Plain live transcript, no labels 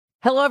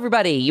Hello,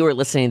 everybody. You are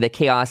listening to the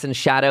Chaos and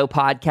Shadow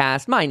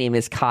podcast. My name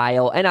is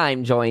Kyle, and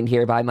I'm joined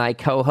here by my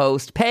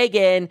co-host,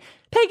 Pagan.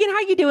 Pagan, how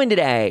you doing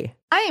today?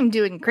 I am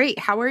doing great.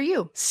 How are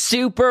you?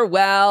 Super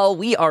well.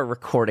 We are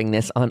recording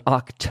this on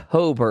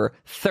October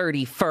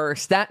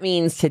 31st. That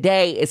means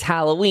today is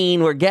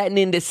Halloween. We're getting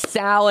into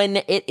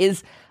Samhain. It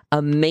is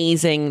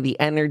amazing. The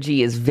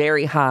energy is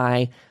very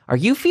high. Are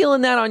you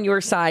feeling that on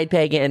your side,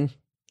 Pagan?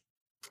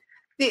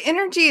 The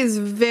energy is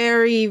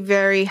very,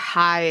 very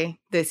high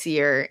this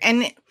year.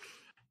 And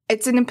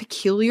it's in a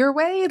peculiar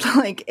way.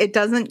 Like, it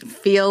doesn't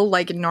feel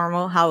like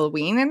normal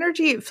Halloween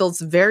energy. It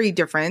feels very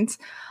different,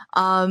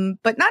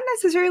 but not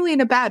necessarily in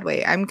a bad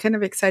way. I'm kind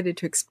of excited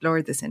to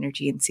explore this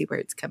energy and see where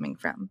it's coming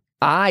from.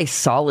 I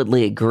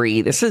solidly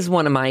agree. This is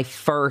one of my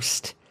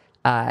first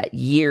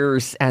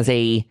years as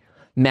a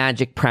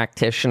magic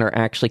practitioner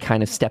actually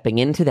kind of stepping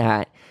into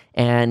that.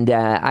 And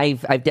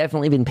I've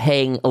definitely been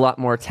paying a lot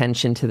more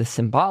attention to the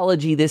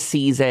symbology this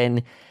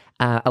season.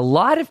 A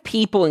lot of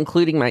people,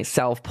 including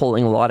myself,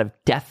 pulling a lot of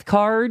death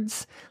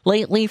cards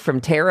lately from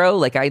tarot.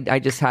 Like I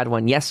just had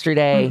one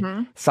yesterday,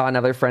 saw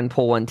another friend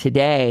pull one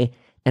today,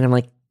 and I'm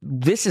like,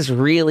 this is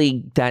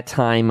really that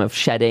time of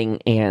shedding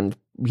and,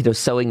 you know,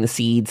 sowing the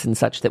seeds and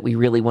such that we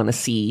really want to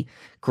see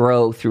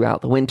grow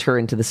throughout the winter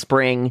into the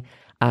spring.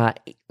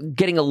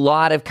 Getting a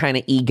lot of kind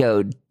of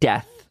ego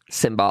death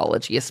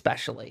symbology,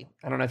 especially.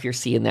 I don't know if you're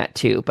seeing that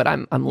too, but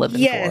I'm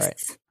living for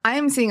it. I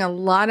am seeing a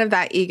lot of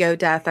that ego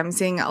death. I'm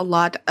seeing a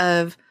lot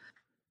of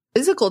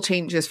physical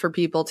changes for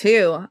people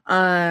too,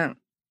 and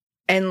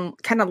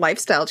kind of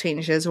lifestyle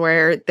changes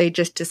where they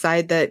just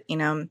decide that, you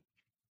know,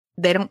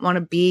 they don't want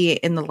to be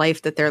in the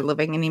life that they're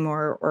living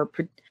anymore, or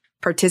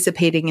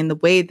participating in the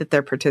way that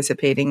they're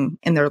participating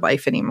in their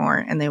life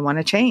anymore, and they want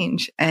to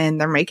change, and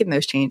they're making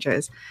those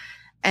changes.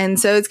 And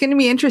so it's going to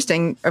be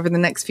interesting over the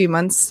next few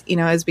months, you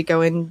know, as we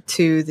go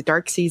into the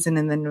dark season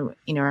and then,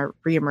 you know,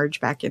 reemerge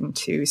back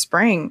into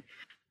spring.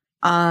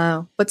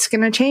 What's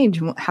going to change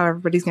and how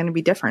everybody's going to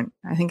be different.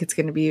 I think it's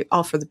going to be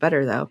all for the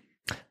better, though.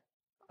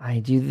 I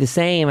do the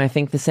same. I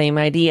think the same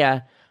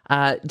idea.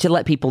 To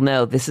let people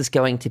know, this is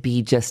going to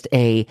be just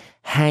a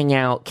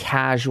hangout,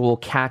 casual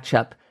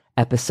catch-up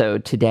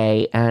episode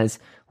today as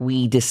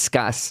we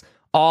discuss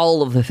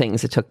all of the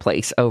things that took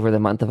place over the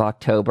month of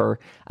October,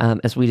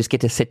 as we just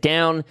get to sit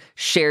down,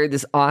 share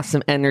this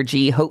awesome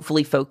energy.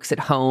 Hopefully folks at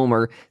home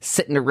are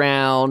sitting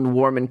around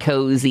warm and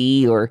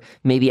cozy, or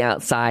maybe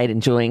outside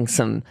enjoying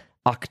some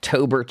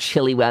October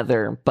chilly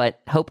weather,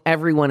 but hope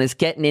everyone is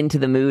getting into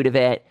the mood of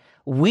it.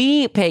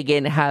 We,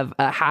 Pagan, have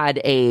had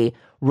a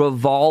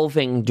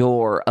revolving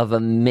door of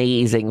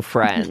amazing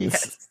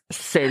friends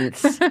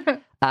since...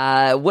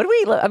 I'm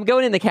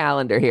going in the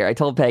calendar here. I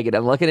told Pagan,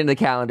 I'm looking in the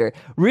calendar.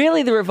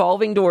 Really, the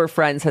revolving door of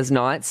friends has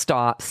not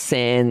stopped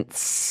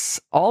since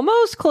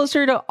almost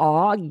closer to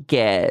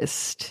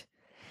August.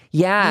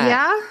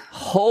 Yeah.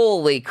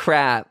 Holy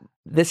crap.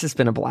 This has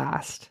been a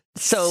blast.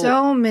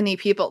 So many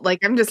people. Like,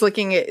 I'm just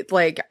looking at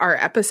like our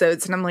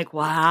episodes and I'm like,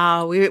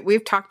 wow,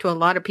 we've talked to a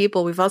lot of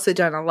people. We've also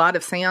done a lot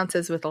of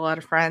seances with a lot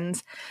of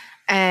friends,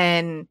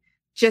 and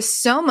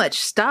just so much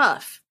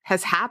stuff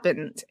has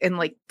happened in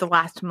like the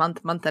last month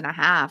and a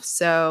half.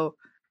 So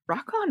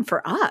rock on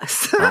for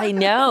us. I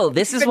know.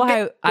 This is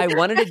why I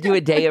wanted to do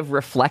a day of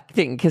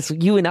reflecting, because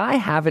you and I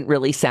haven't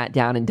really sat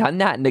down and done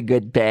that in a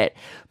good bit.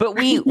 But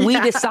we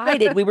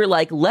decided, we were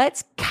like,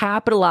 let's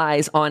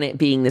capitalize on it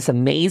being this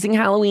amazing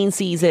Halloween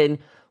season.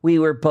 We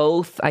were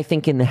both, I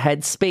think, in the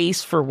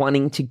headspace for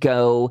wanting to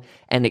go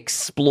and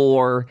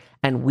explore.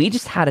 And we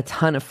just had a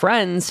ton of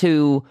friends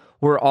who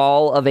were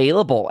all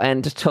available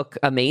and took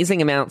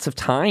amazing amounts of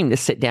time to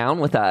sit down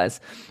with us.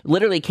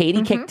 Literally,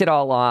 Katie kicked it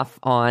all off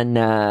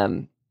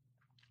on...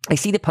 I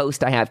see the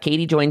post I have.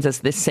 Katie joins us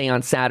this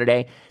seance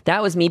Saturday.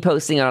 That was me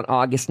posting on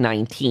August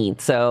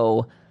 19th.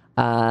 So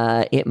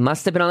it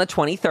must have been on the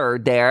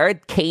 23rd there.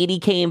 Katie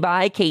came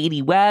by,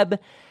 Katie Webb.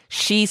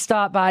 She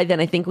stopped by. Then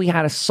I think we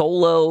had a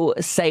solo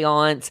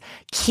seance.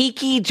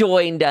 Kiki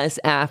joined us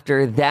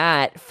after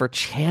that for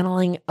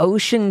channeling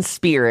ocean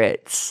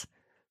spirits.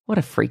 What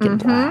a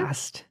freaking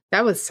blast.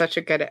 That was such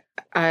a good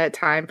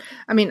time.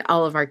 I mean,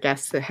 all of our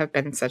guests have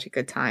been such a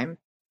good time.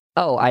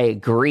 Oh, I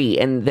agree.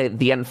 And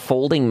the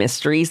unfolding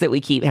mysteries that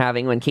we keep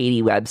having when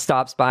Katie Webb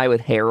stops by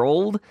with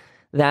Harold,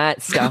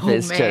 that stuff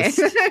is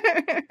just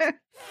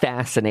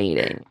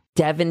fascinating.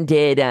 Devin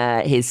did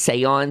his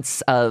seance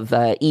of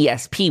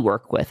ESP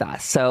work with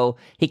us. So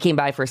he came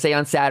by for a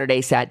seance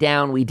Saturday, sat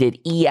down. We did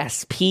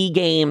ESP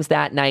games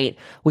that night,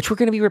 which we're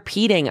going to be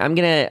repeating. I'm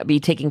going to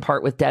be taking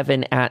part with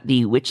Devin at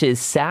the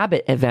Witches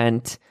Sabbath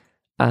event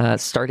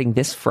starting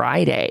this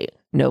Friday,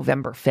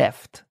 November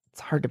 5th. It's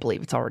hard to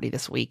believe it's already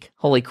this week.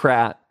 Holy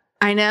crap.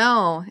 I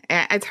know.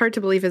 It's hard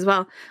to believe as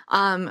well,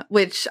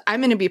 which I'm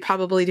going to be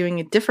probably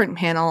doing a different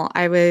panel.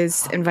 I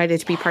was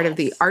invited to be part of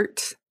the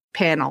art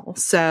panel.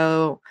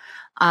 So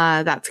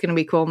that's going to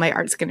be cool. My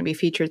art's going to be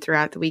featured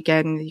throughout the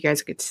weekend. You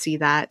guys get to see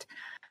that.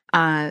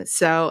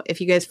 So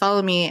if you guys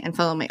follow me and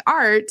follow my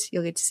art,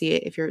 you'll get to see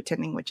it if you're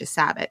attending Witches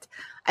Sabbath.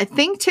 I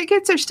think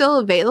tickets are still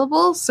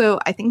available, so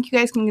I think you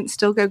guys can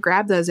still go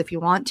grab those if you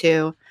want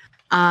to.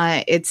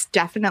 It's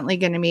definitely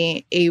going to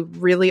be a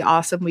really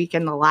awesome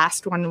weekend. The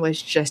last one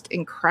was just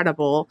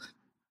incredible.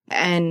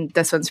 And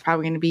this one's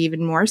probably going to be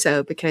even more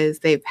so because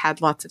they've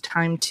had lots of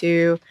time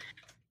to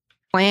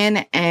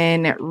plan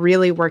and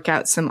really work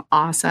out some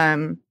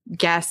awesome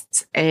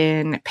guests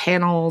and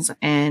panels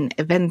and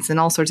events and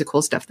all sorts of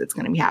cool stuff that's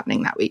going to be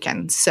happening that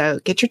weekend. So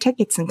get your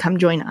tickets and come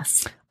join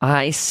us.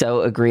 I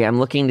so agree. I'm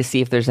looking to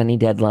see if there's any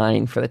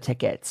deadline for the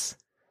tickets.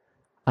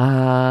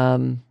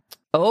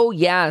 Oh,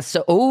 yeah.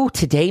 So,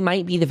 today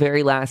might be the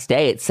very last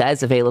day. It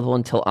says available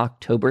until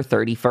October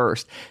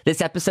 31st.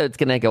 This episode's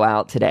going to go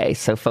out today,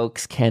 so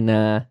folks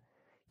can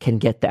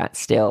get that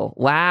still.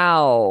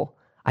 Wow.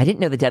 I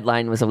didn't know the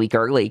deadline was a week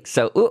early.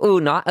 So,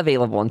 not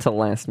available until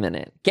last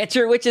minute. Get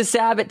your Witches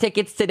Sabbath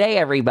tickets today,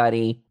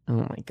 everybody.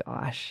 Oh my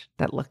gosh.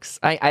 That looks,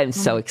 I'm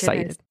so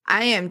excited. Goodness.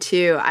 I am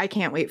too. I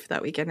can't wait for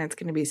that weekend. It's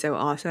going to be so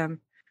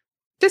awesome.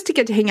 Just to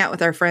get to hang out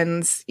with our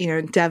friends,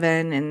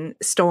 Devin and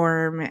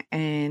Storm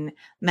and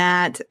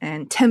Matt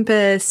and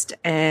Tempest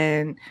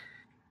and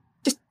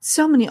just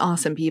so many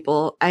awesome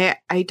people. I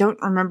don't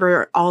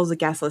remember all the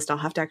guest list. I'll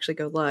have to actually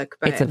go look,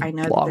 but I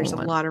know that there's a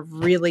lot of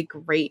really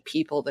great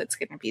people that's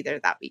going to be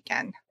there that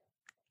weekend.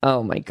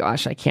 Oh my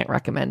gosh, I can't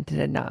recommend it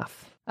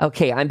enough.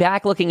 Okay, I'm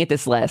back looking at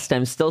this list.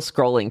 I'm still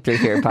scrolling through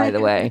here, by the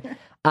way.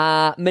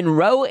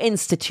 Monroe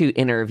Institute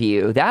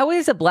interview. That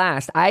was a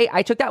blast.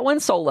 I took that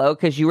one solo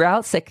because you were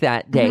out sick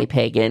that day,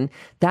 Pagan.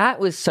 That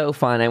was so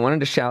fun. I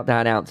wanted to shout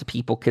that out to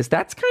people because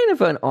that's kind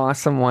of an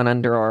awesome one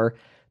under our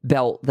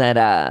belt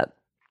that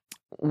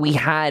we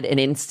had an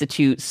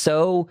institute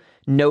so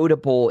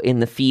notable in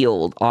the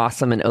field,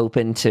 awesome and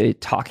open to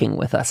talking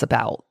with us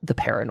about the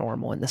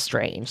paranormal and the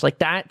strange. Like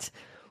that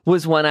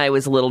was one I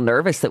was a little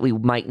nervous that we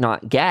might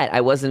not get.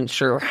 I wasn't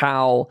sure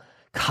how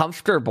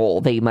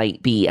comfortable they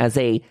might be as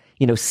a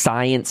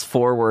science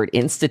forward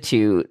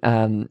institute.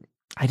 I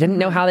didn't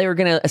know how they were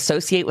going to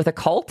associate with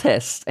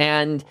occultists,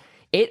 and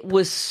it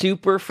was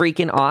super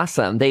freaking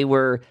awesome. They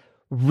were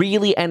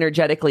really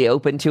energetically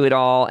open to it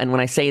all. And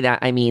when I say that,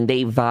 I mean,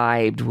 they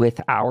vibed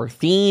with our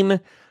theme.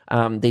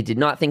 They did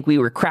not think we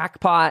were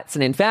crackpots,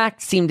 and in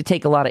fact, seemed to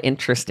take a lot of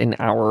interest in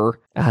our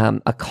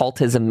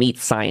occultism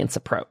meets science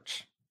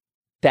approach.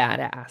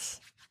 Badass.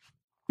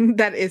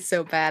 That is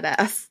so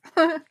badass.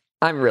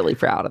 I'm really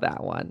proud of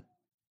that one.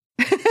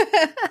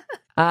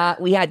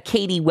 We had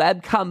Katie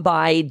Webb come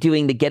by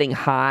doing the Getting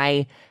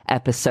High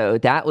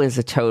episode. That's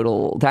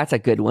a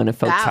good one if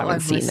folks haven't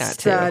seen that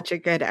too. Such a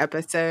good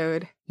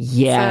episode.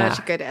 Yeah. Such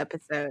a good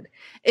episode.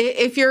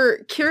 If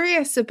you're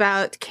curious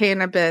about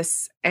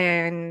cannabis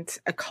and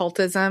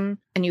occultism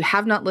and you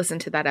have not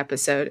listened to that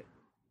episode,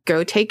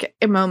 go take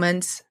a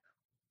moment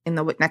in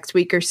the next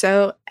week or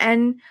so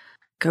and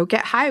go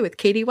get high with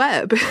Katie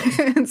Webb.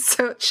 It's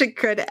such a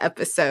good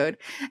episode.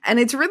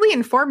 And it's really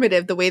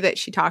informative the way that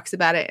she talks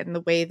about it and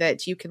the way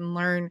that you can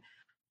learn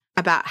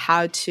about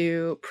how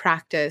to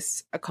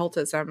practice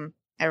occultism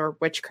or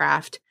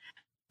witchcraft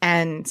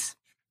and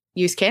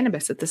use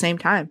cannabis at the same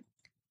time.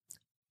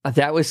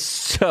 That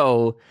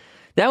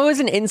was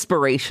an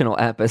inspirational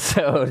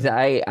episode.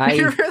 I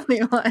it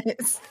really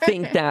was.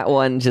 think that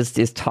one just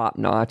is top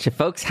notch. If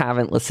folks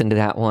haven't listened to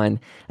that one,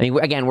 I mean,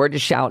 again, we're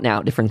just shouting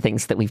out different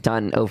things that we've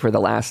done over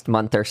the last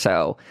month or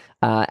so.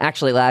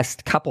 Actually,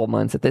 last couple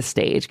months at this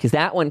stage, because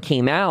that one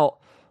came out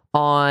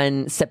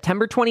on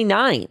September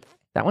 29th.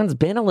 That one's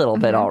been a little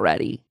bit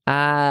already.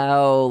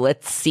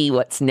 Let's see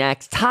what's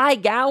next. Ty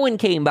Gowan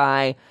came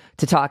by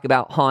to talk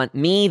about Haunt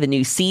Me, the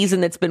new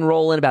season that's been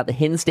rolling about the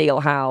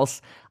Hinsdale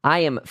house. I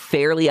am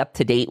fairly up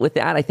to date with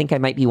that. I think I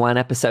might be one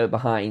episode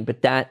behind,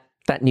 but that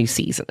new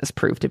season has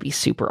proved to be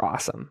super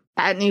awesome.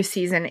 That new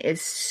season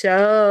is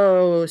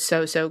so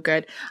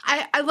good.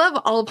 I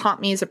love all of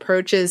Haunt Me's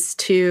approaches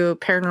to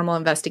paranormal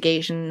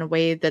investigation in a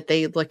way that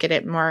they look at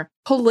it more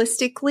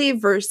holistically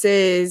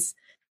versus,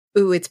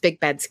 it's big,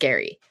 bad,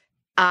 scary.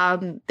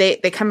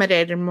 They come at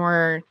it in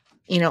more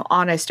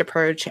honest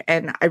approach.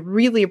 And I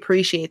really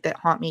appreciate that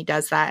Haunt Me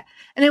does that.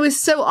 And it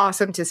was so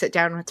awesome to sit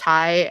down with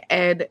Ty.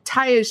 And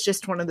Ty is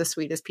just one of the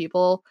sweetest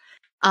people.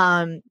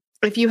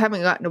 If you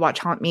haven't gotten to watch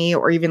Haunt Me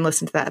or even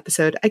listen to that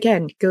episode,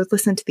 again, go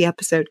listen to the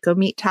episode. Go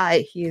meet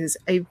Ty. He is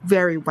a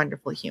very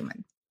wonderful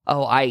human.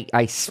 Oh,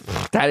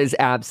 that is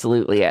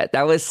absolutely it.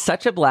 That was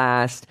such a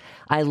blast.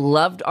 I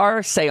loved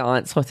our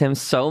seance with him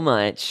so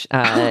much.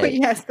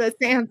 Yes, the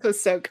seance was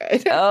so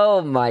good.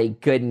 Oh my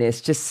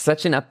goodness. Just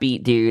such an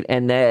upbeat dude.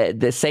 And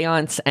the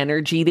seance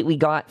energy that we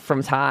got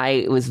from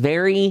Ty was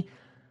very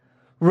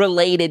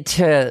related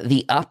to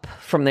the Up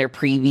from their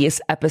previous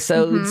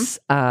episodes.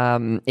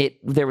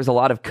 There was a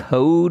lot of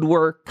code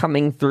work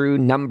coming through,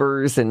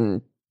 numbers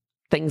and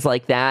things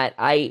like that.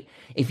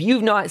 If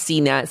you've not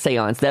seen that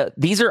seance,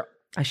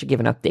 I should give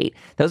an update.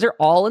 Those are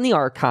all in the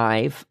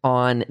archive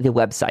on the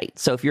website.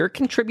 So if you're a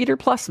Contributor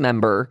Plus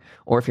member,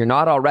 or if you're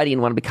not already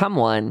and want to become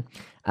one,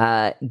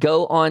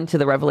 go on to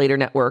the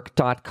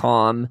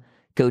revelatornetwork.com,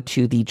 go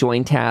to the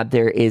Join tab.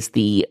 There is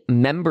the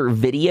member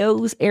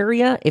videos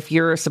area. If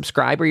you're a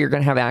subscriber, you're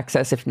going to have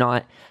access. If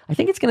not, I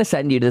think it's going to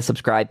send you to the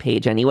subscribe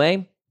page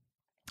anyway.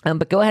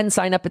 But go ahead and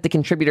sign up at the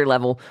contributor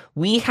level.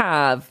 We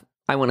have,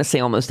 I want to say,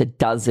 almost a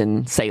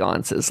dozen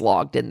seances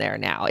logged in there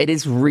now. It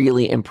is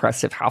really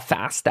impressive how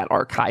fast that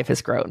archive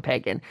has grown,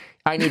 Pagan.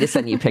 I need to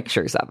send you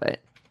pictures of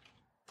it.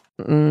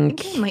 I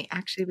think I might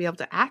actually be able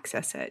to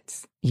access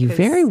it. You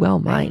very well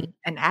might.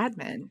 I'm an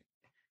admin.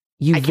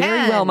 You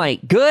very well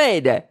might.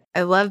 Good.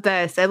 I love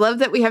this. I love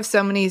that we have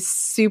so many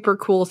super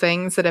cool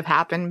things that have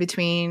happened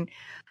between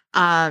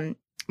the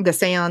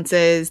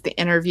seances, the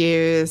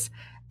interviews,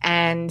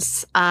 and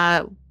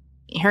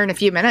here in a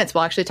few minutes,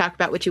 we'll actually talk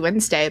about Witchy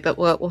Wednesday, but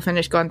we'll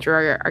finish going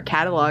through our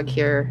catalog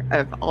here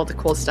of all the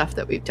cool stuff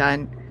that we've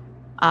done.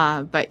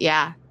 But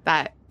yeah,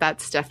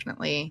 that's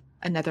definitely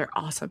another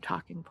awesome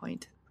talking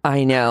point.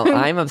 I know.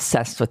 I'm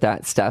obsessed with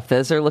that stuff.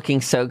 Those are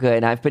looking so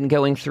good. I've been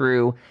going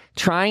through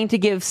trying to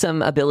give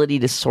some ability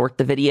to sort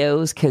the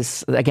videos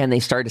because, again, they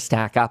start to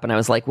stack up. And I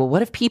was like, well,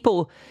 what if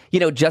people,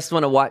 just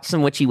want to watch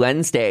some Witchy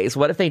Wednesdays?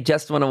 What if they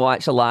just want to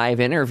watch a live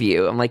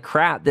interview? I'm like,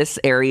 crap, this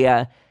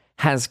area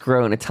has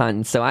grown a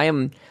ton. So I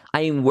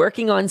am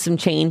working on some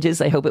changes.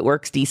 I hope it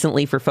works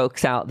decently for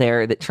folks out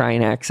there that try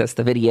and access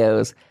the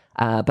videos.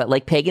 But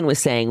like Pagan was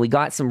saying, we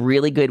got some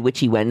really good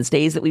Witchy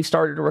Wednesdays that we've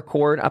started to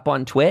record up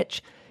on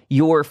Twitch.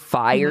 Your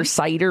Fire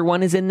Cider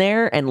one is in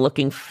there and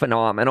looking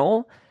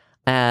phenomenal.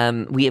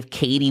 We have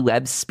Katie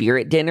Webb's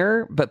Spirit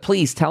Dinner, but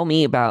please tell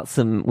me about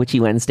some Witchy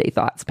Wednesday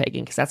thoughts,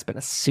 Pagan, because that's been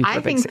a super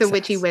big success. The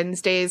Witchy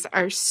Wednesdays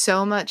are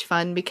so much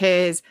fun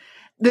because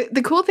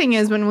the cool thing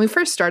is when we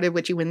first started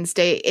Witchy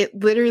Wednesday, it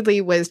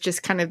literally was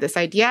just kind of this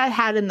idea I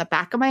had in the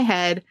back of my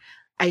head.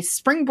 I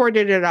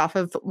springboarded it off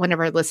of one of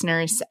our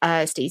listeners,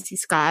 Stacey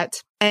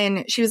Scott,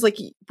 and she was like,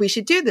 we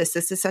should do this.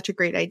 This is such a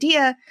great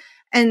idea.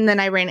 And then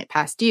I ran it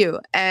past you,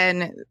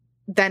 and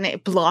then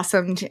it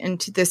blossomed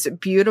into this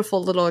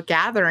beautiful little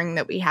gathering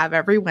that we have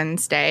every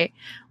Wednesday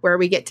where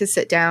we get to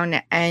sit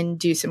down and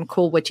do some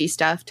cool witchy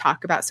stuff,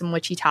 talk about some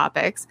witchy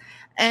topics,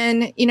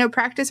 and,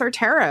 practice our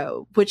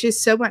tarot, which is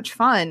so much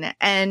fun.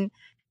 And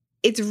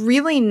it's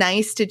really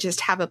nice to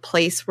just have a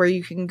place where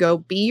you can go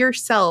be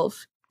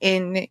yourself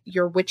in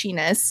your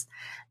witchiness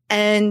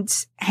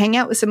and hang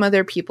out with some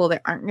other people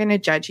that aren't going to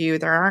judge you.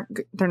 They're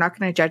not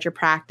going to judge your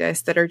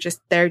practice, that are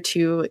just there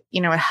to,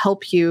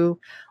 help you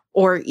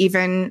or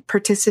even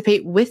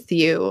participate with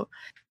you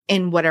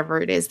in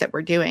whatever it is that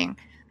we're doing.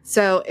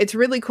 So it's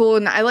really cool.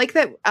 And I like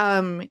that,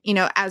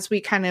 as we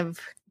kind of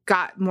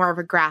got more of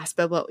a grasp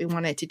of what we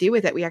wanted to do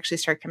with it, we actually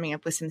started coming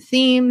up with some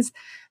themes.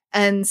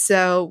 And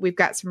so we've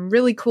got some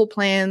really cool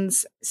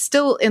plans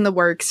still in the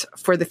works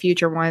for the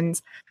future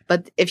ones.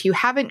 But if you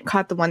haven't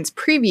caught the ones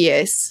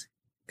previous,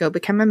 go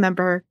become a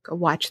member, go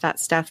watch that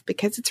stuff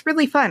because it's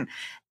really fun.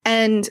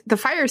 And the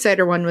Fire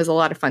Cider one was a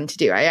lot of fun to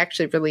do. I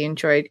actually really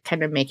enjoyed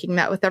kind of making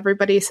that with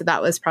everybody. So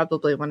that was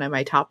probably one of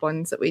my top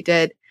ones that we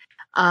did.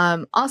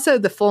 Also,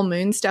 the full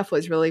moon stuff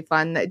was really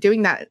fun.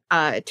 Doing that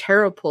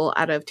tarot pull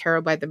out of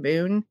Tarot by the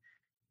Moon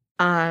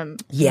was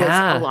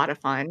a lot of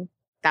fun.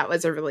 That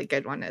was a really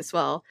good one as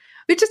well.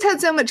 We just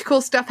had so much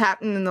cool stuff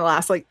happen in the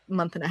last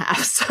month and a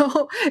half.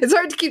 So it's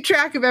hard to keep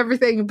track of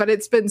everything, but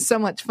it's been so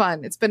much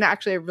fun. It's been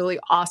actually a really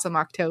awesome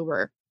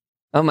October.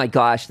 Oh my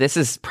gosh, this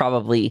is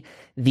probably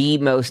the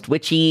most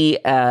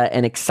witchy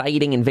and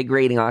exciting,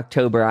 invigorating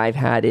October I've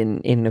had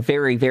in a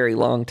very, very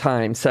long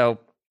time. So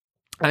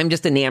I'm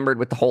just enamored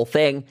with the whole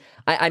thing.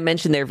 I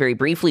mentioned there very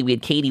briefly, we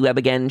had Katie Webb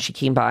again. She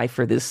came by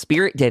for this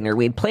spirit dinner.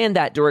 We had planned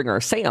that during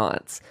our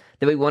seance,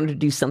 that we wanted to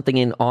do something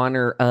in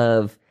honor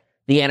of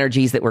the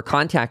energies that were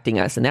contacting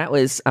us. And that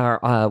was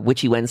our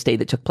Witchy Wednesday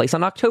that took place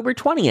on October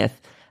 20th.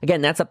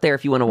 Again, that's up there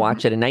if you want to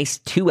watch it. A nice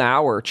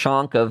 2-hour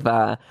chunk of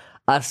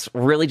us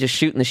really just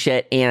shooting the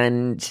shit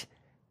and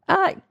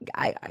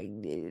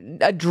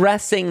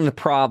addressing the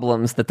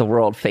problems that the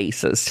world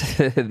faces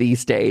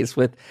these days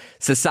with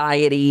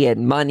society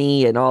and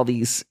money and all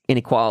these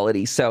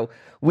inequalities. So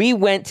we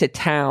went to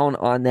town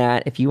on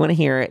that. If you want to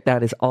hear it,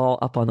 that is all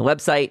up on the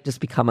website. Just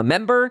become a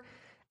member.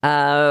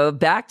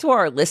 Back to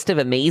our list of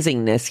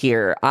amazingness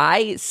here.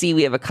 I see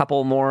we have a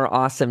couple more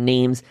awesome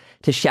names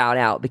to shout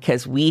out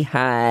because we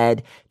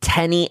had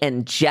Tenny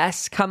and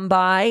Jess come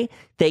by.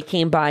 They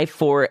came by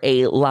for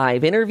a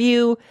live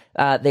interview.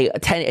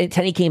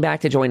 Tenny came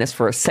back to join us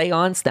for a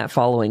seance that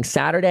following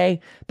Saturday.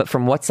 But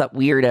from What's Up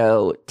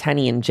Weirdo,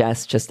 Tenny and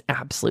Jess just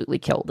absolutely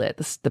killed it.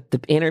 The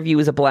interview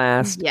was a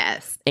blast.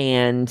 Yes.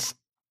 And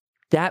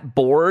that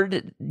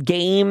board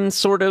game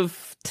sort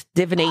of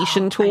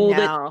divination tool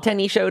that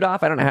Tenny showed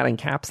off, I don't know how to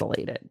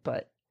encapsulate it,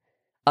 but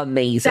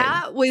amazing.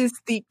 That was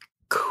the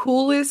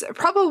coolest,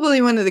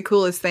 probably one of the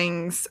coolest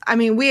things. I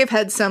mean, we have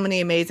had so many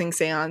amazing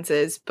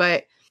seances,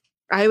 but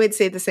I would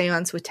say the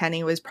seance with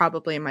Tenny was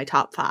probably in my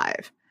top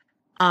 5.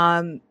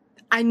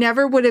 I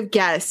never would have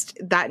guessed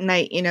that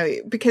night,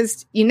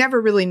 because you never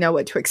really know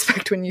what to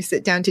expect when you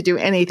sit down to do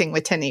anything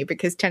with Tenny,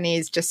 because Tenny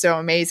is just so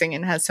amazing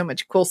and has so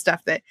much cool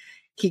stuff that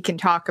he can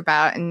talk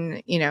about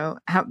and,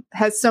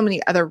 has so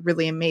many other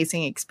really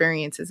amazing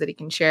experiences that he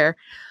can share.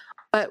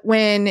 But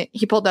when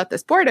he pulled out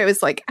this board, I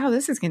was like, oh,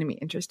 this is going to be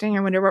interesting.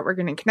 I wonder what we're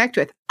going to connect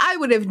with. I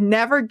would have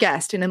never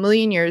guessed in a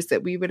million years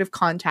that we would have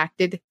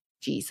contacted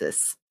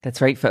Jesus.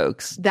 That's right,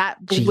 folks.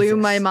 That blew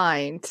my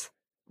mind.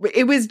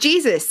 It was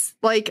Jesus,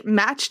 like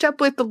matched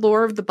up with the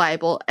lore of the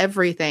Bible,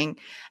 everything.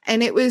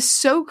 And it was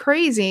so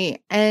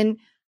crazy. And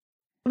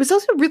it was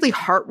also really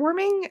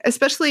heartwarming,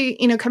 especially,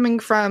 coming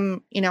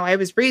from, I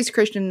was raised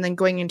Christian and then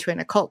going into an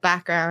occult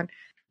background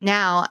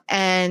now.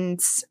 And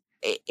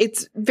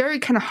it's very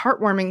kind of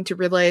heartwarming to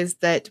realize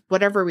that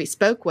whatever we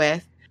spoke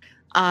with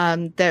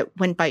that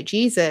went by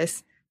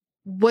Jesus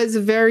was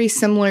very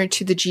similar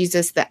to the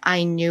Jesus that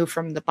I knew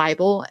from the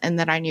Bible and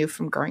that I knew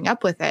from growing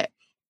up with it.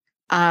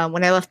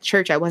 When I left the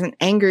church, I wasn't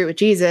angry with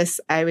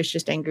Jesus. I was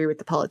just angry with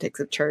the politics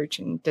of church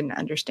and didn't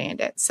understand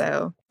it.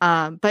 So,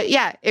 but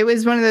yeah, it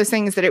was one of those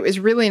things that it was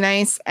really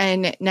nice.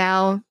 And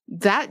now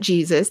that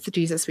Jesus, the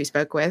Jesus we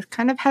spoke with,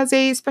 kind of has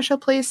a special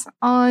place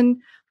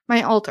on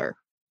my altar.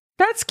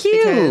 That's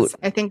cute.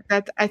 I think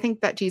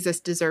that Jesus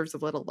deserves a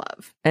little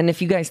love. And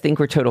if you guys think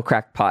we're total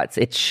crackpots,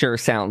 it sure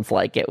sounds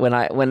like it when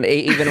I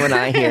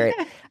hear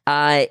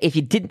it. If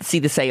you didn't see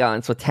the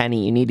seance with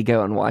Tenny, you need to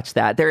go and watch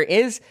that. There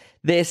is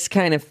this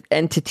kind of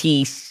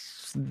entity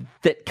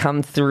that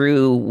come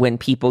through when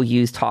people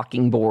use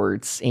talking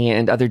boards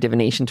and other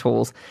divination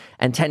tools.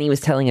 And Tenny was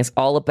telling us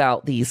all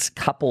about these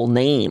couple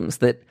names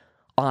that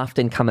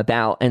often come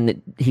about, and that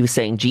he was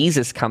saying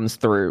Jesus comes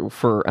through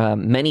for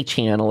many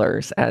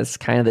channelers as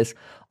kind of this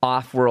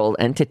off-world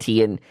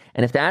entity, and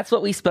if that's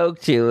what we spoke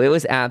to, it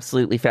was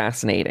absolutely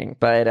fascinating.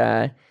 But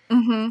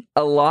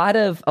a lot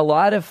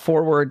of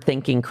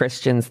forward-thinking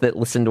Christians that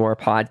listen to our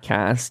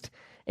podcast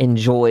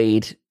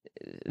enjoyed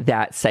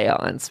that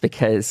seance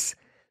because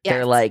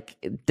they're like,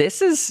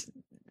 this is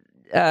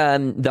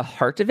the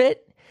heart of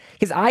it.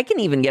 Because I can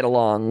even get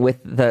along with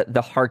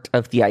the heart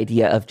of the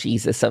idea of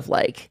Jesus, of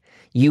like,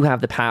 you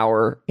have the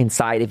power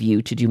inside of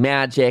you to do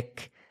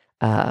magic.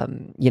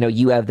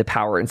 You have the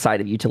power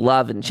inside of you to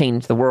love and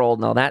change the world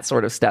and all that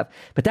sort of stuff.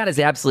 But that is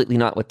absolutely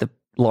not what the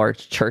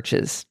large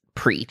churches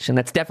preach. And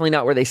that's definitely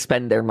not where they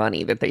spend their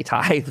money that they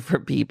tithe for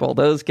people.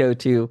 Those go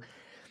to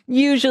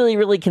usually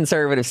really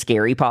conservative,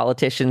 scary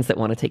politicians that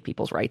want to take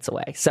people's rights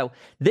away. So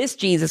this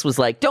Jesus was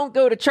like, don't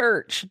go to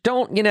church.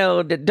 Don't.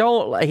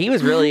 He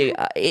was really,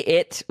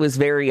 it was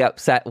very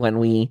upset when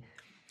we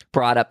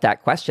brought up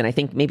that question. I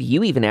think maybe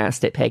you even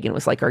asked it, Peg, and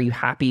was like, are you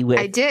happy with...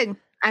 I did.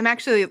 I'm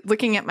actually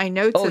looking at my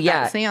notes of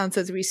that seance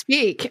as we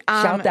speak,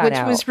 Shout that which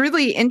out. Was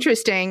really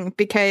interesting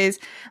because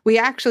we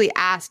actually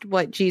asked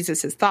what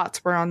Jesus's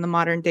thoughts were on the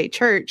modern day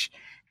church.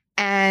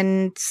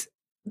 And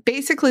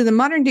basically the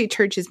modern day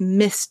church has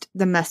missed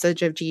the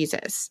message of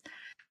Jesus.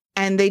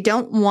 And they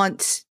don't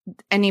want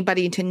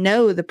anybody to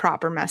know the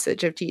proper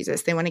message of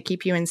Jesus. They want to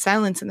keep you in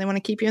silence and they want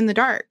to keep you in the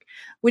dark,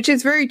 which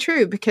is very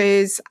true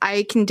because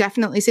I can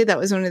definitely say that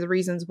was one of the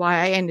reasons why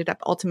I ended up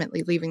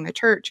ultimately leaving the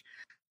church.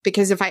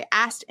 Because if I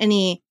asked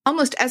any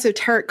almost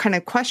esoteric kind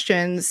of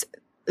questions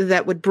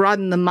that would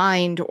broaden the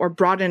mind or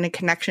broaden a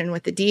connection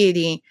with the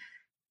deity,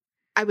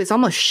 I was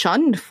almost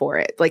shunned for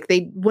it. Like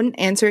they wouldn't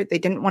answer it. They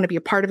didn't want to be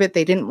a part of it.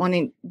 They didn't want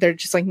to, they're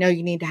just like, no,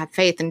 you need to have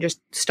faith and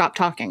just stop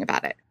talking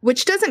about it,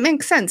 which doesn't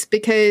make sense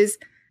because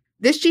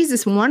this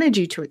Jesus wanted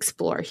you to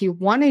explore. He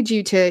wanted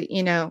you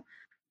to,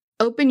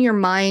 open your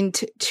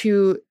mind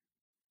to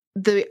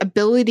the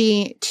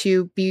ability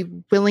to be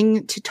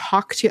willing to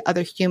talk to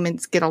other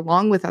humans, get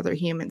along with other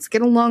humans,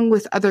 get along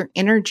with other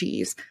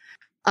energies.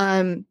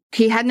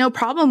 He had no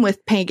problem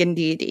with pagan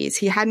deities.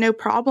 He had no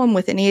problem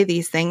with any of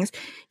these things.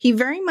 He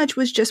very much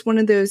was just one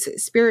of those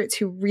spirits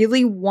who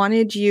really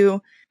wanted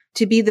you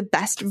to be the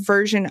best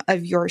version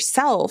of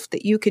yourself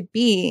that you could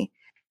be,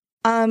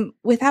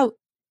 without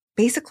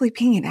basically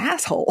being an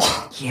asshole.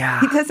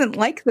 Yeah. He doesn't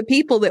like the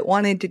people that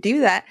wanted to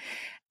do that.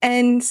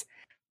 And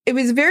it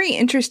was very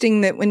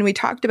interesting that when we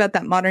talked about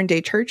that modern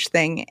day church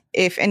thing,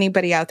 if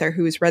anybody out there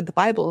who's read the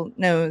Bible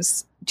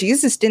knows,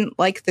 Jesus didn't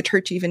like the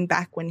church even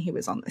back when he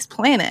was on this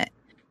planet.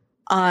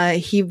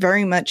 He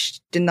very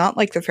much did not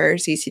like the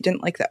Pharisees. He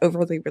didn't like the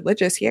overly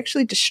religious. He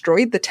actually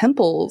destroyed the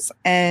temples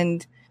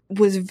and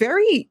was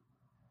very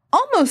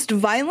almost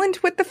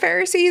violent with the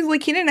Pharisees.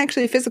 Like he didn't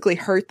actually physically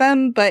hurt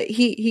them, but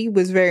he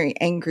was very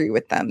angry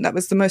with them. That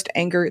was the most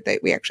anger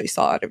that we actually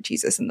saw out of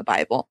Jesus in the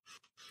Bible.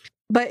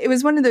 But it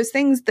was one of those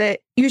things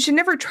that you should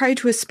never try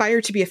to aspire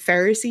to be a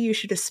Pharisee. You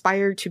should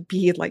aspire to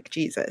be like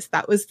Jesus.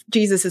 That was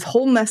Jesus's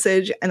whole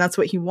message, and that's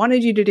what he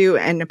wanted you to do.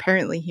 And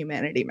apparently,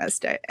 humanity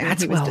missed it, and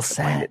That's he was well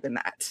disappointed said. in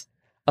that.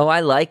 Oh, I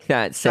like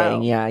that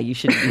saying. So. Yeah, you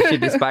should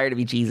aspire to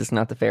be Jesus,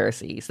 not the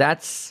Pharisees.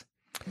 That's...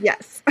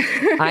 Yes.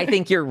 I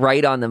think you're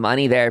right on the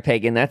money there,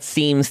 Pagan. That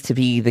seems to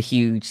be the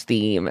huge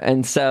theme.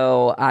 And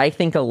so I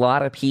think a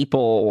lot of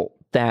people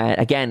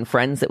that, again,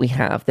 friends that we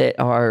have that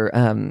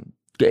are...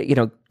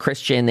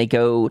 Christian, they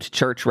go to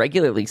church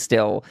regularly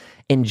still,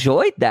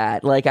 enjoyed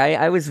that. Like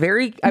I was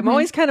very, I'm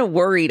always kind of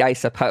worried, I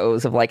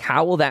suppose, of like,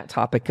 how will that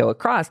topic go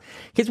across?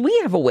 Because we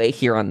have a way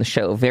here on the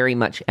show very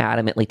much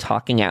adamantly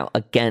talking out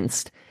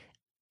against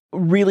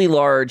really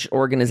large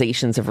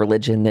organizations of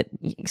religion that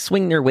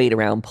swing their weight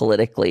around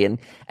politically.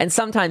 And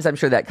sometimes I'm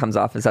sure that comes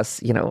off as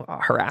us,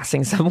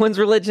 harassing someone's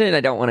religion. And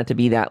I don't want it to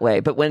be that way.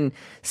 But when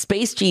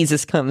Space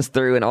Jesus comes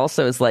through and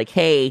also is like,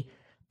 hey,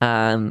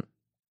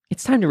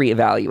 it's time to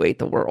reevaluate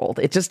the world.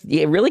 It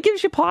really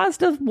gives you pause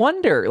to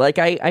wonder. Like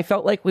I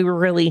felt like we were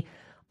really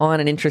on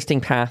an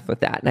interesting path with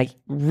that. And I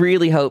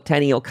really hope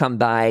Tenny will come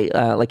by,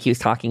 like he was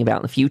talking about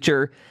in the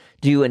future,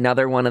 do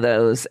another one of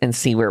those and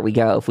see where we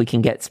go if we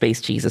can get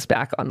Space Jesus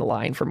back on the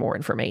line for more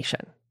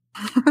information.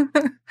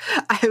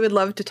 I would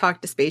love to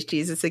talk to Space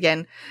Jesus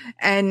again.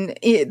 And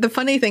the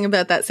funny thing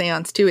about that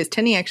seance too is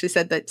Tenny actually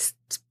said that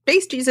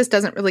Space Jesus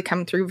doesn't really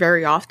come through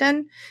very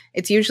often.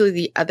 It's usually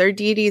the other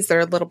deities that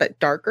are a little bit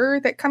darker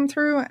that come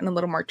through and a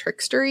little more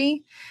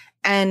trickstery.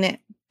 And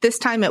this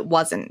time it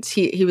wasn't.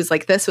 He was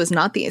like, this was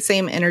not the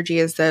same energy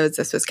as those.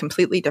 This was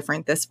completely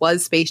different. This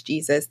was Space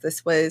Jesus.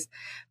 This was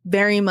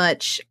very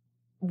much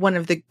one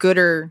of the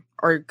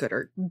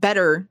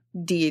better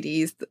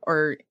deities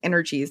or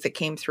energies that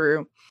came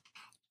through.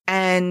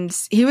 And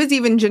he was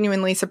even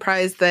genuinely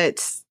surprised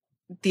that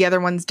the other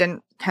ones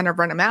didn't kind of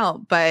run him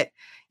out. But,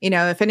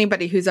 if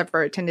anybody who's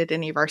ever attended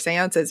any of our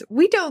seances,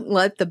 we don't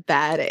let the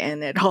bad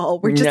in at all.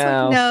 We're just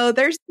like, no,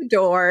 there's the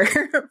door.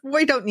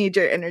 We don't need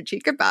your energy.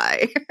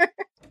 Goodbye.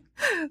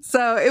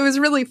 So it was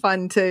really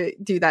fun to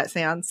do that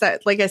seance.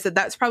 Like I said,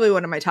 that's probably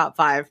one of my top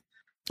 5.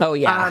 Oh,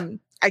 yeah.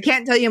 I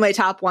can't tell you my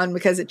top 1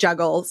 because it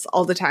juggles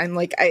all the time.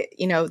 Like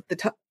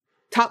the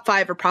top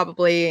 5 are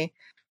probably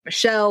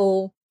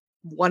Michelle,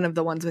 one of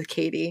the ones with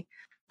Katie,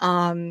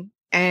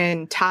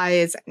 and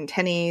Ty's and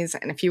Tenny's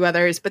and a few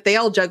others, but they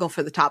all juggle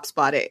for the top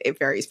spot. It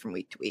varies from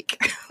week to week.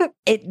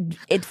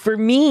 It for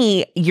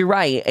me, you're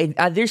right.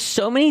 There's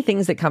so many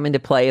things that come into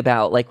play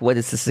about like what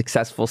is a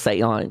successful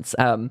seance.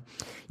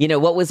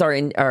 What was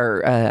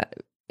our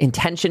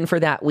intention for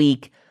that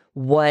week?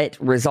 What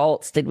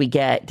results did we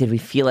get? Did we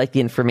feel like the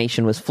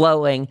information was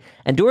flowing?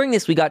 And during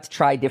this, we got to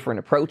try different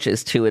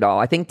approaches to it all.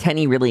 I think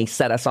Tenny really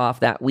set us off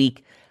that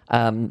week,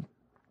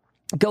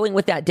 going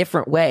with that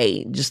different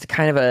way, just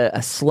kind of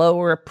a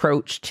slower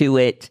approach to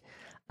it,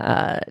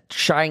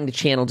 trying to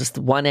channel just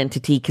one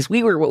entity. Because what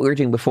we were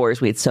doing before is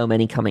we had so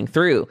many coming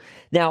through.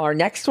 Now, our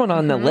next one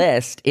on the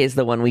list is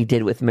the one we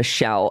did with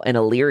Michelle and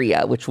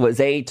Illyria, which was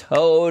a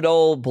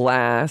total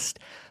blast.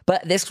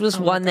 But this was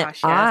one that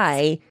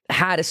I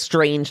had a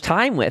strange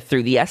time with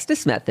through the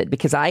Estes method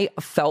because I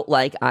felt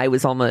like I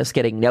was almost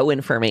getting no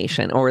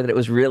information or that it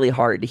was really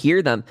hard to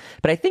hear them.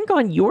 But I think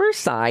on your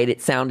side,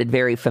 it sounded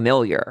very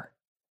familiar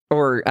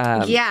or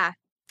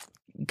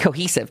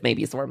cohesive,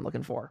 maybe is the word I'm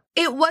looking for.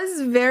 It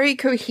was very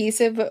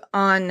cohesive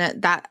on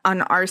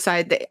our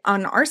side.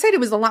 On our side, it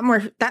was a lot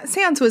more, that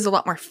seance was a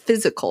lot more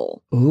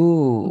physical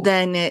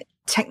than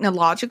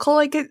technological,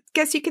 I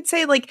guess you could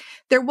say. Like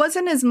there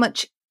wasn't as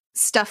much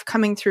stuff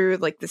coming through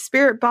like the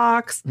spirit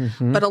box,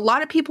 but a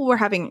lot of people were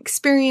having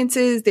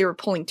experiences. They were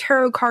pulling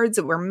tarot cards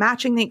that were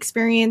matching the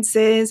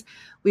experiences.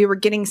 We were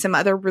getting some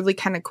other really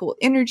kind of cool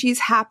energies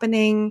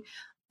happening.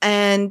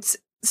 And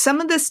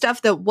some of the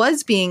stuff that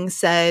was being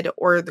said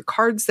or the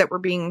cards that were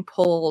being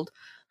pulled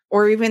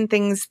or even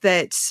things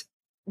that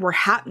were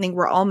happening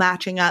were all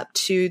matching up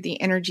to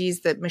the energies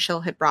that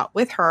Michelle had brought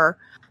with her,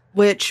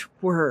 which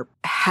were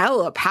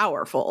hella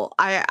powerful.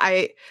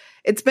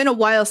 It's been a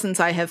while since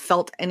I have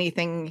felt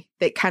anything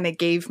that kind of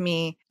gave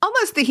me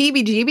almost the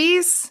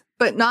heebie-jeebies,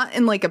 but not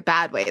in like a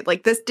bad way.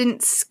 Like this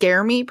didn't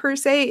scare me per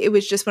se. It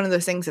was just one of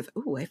those things of,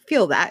 ooh, I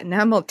feel that and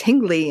now I'm all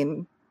tingly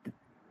and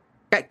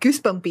got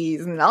goosebumpies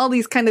and all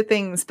these kind of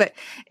things. But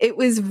it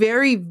was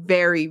very,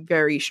 very,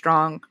 very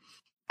strong.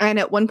 And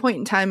at one point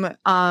in time,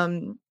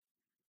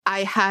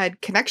 I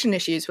had connection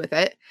issues with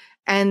it.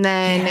 And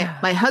then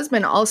my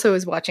husband also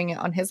was watching it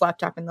on his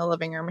laptop in the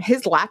living room.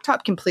 His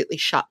laptop completely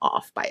shut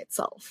off by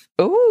itself.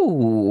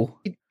 Ooh.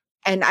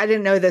 And I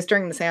didn't know this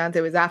during the seance.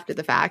 It was after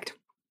the fact.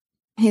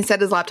 He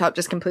said his laptop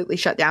just completely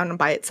shut down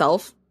by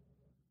itself.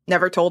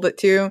 Never told it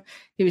to.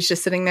 He was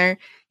just sitting there.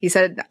 He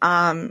said,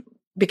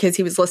 because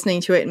he was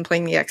listening to it and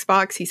playing the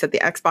Xbox, he said the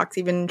Xbox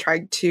even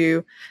tried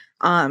to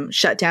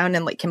shut down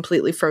and like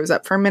completely froze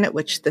up for a minute,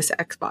 which this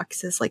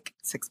Xbox is like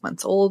 6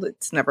 months old.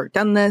 It's never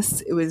done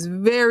this. It was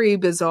very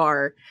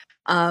bizarre.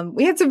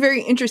 We had some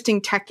very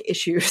interesting tech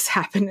issues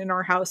happen in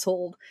our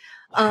household,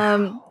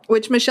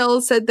 which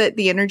Michelle said that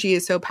the energy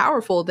is so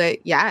powerful that,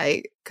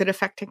 it could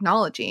affect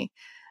technology.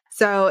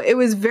 So it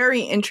was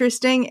very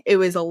interesting. It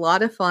was a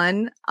lot of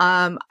fun.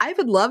 I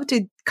would love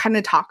to kind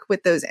of talk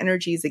with those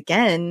energies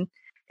again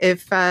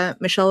if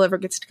Michelle ever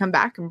gets to come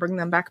back and bring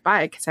them back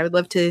by, because I would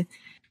love to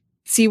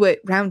see what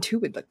round 2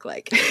 would look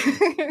like.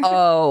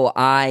 Oh,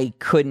 I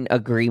couldn't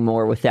agree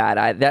more with that.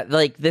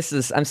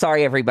 I'm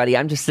sorry, everybody.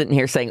 I'm just sitting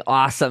here saying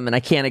awesome, and I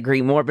can't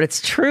agree more, but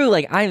it's true.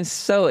 Like, I'm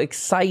so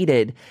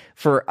excited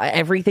for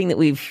everything that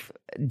we've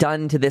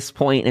done to this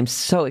point. I'm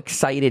so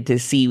excited to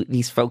see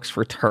these folks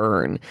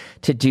return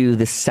to do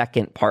the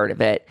second part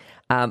of it.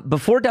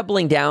 Before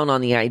doubling down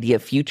on the idea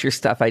of future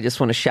stuff, I just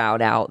want to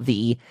shout out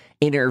the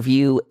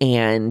interview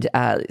and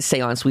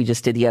seance we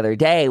just did the other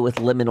day with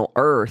Liminal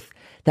Earth.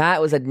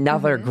 That was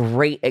another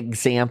great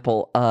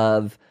example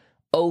of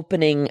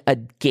opening a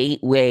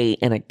gateway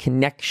and a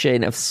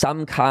connection of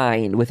some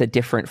kind with a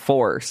different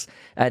force.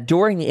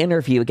 During the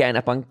interview, again,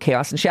 up on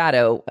Chaos and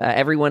Shadow,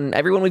 everyone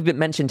we've been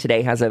mentioned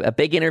today has a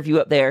big interview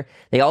up there.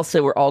 They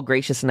also were all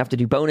gracious enough to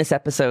do bonus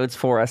episodes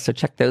for us, so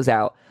check those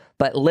out.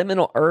 But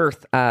Liminal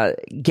Earth,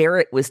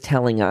 Garrett was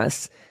telling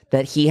us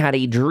that he had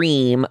a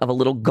dream of a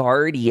little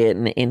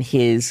guardian in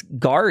his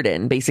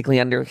garden, basically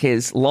under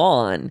his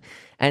lawn.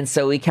 And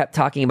so he kept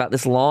talking about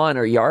this lawn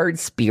or yard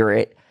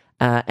spirit,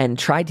 and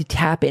tried to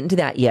tap into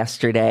that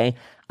yesterday.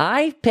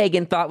 I,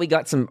 Pagan, thought we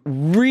got some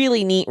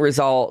really neat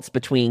results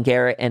between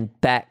Garrett and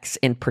Bex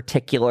in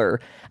particular,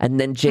 and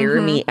then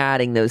Jeremy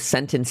adding those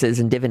sentences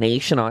and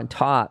divination on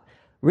top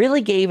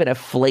really gave it a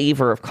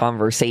flavor of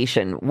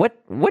conversation.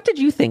 What did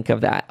you think of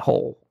that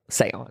whole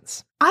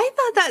seance? I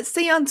thought that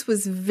seance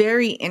was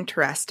very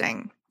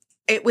interesting.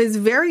 It was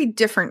very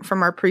different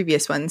from our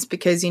previous ones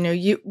because,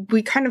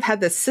 we kind of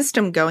had this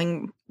system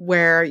going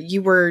where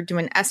you were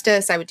doing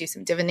Estes, I would do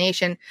some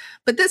divination.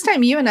 But this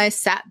time you and I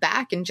sat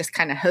back and just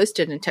kind of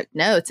hosted and took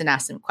notes and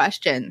asked some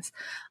questions,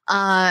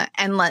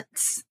 and let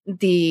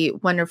the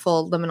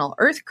wonderful Liminal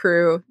Earth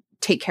crew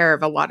take care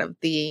of a lot of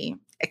the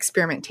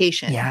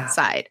experimentation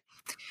side.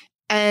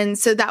 And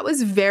so that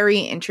was very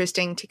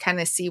interesting to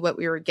kind of see what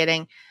we were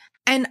getting.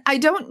 And I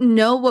don't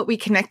know what we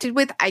connected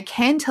with. I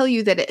can tell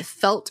you that it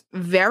felt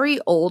very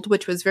old,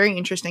 which was very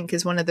interesting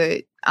because one of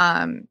the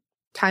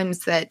times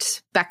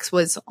that Bex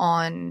was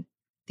on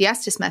the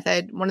Estes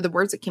method, one of the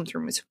words that came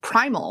through was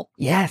primal.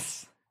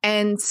 Yes.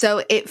 And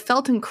so it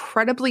felt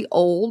incredibly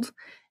old.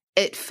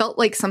 It felt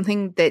like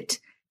something that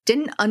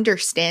didn't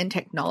understand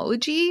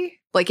technology.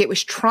 Like it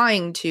was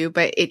trying to,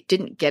 but it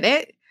didn't get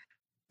it.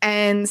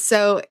 And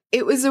so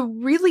it was a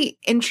really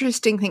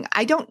interesting thing.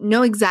 I don't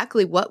know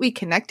exactly what we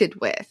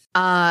connected with.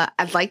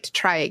 I'd like to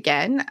try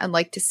again. I'd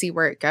like to see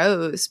where it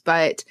goes,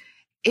 but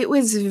it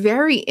was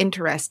very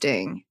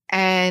interesting.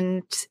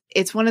 And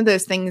it's one of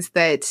those things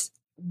that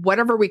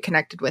whatever we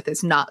connected with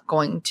is not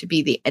going to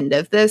be the end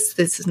of this.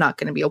 This is not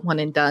going to be a one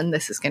and done.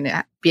 This is going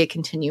to be a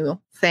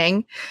continual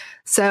thing.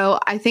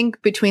 So I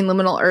think between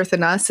Liminal Earth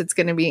and us, it's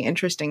going to be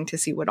interesting to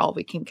see what all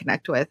we can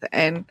connect with.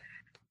 And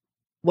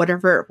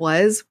whatever it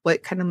was,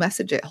 what kind of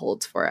message it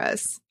holds for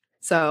us.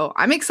 So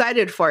I'm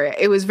excited for it.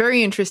 It was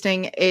very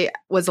interesting. It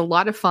was a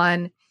lot of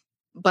fun,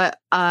 but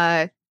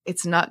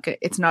it's not good.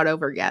 It's not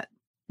over yet.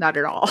 Not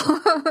at all.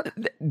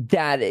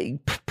 That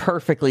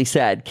perfectly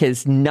said,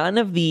 because none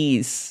of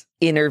these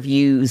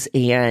interviews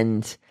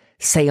and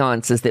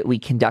seances that we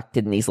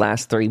conducted in these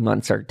last 3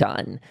 months are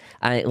done.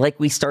 Like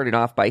we started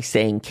off by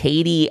saying,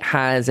 Katie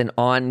has an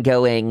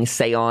ongoing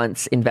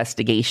seance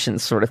investigation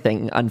sort of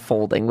thing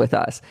unfolding with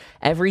us.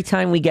 Every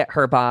time we get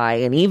her by,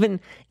 and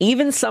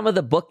even some of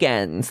the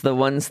bookends, the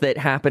ones that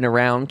happen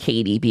around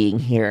Katie being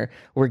here,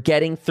 we're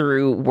getting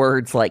through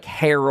words like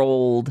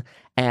herald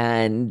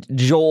and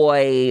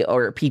joy,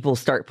 or people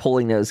start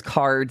pulling those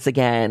cards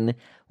again.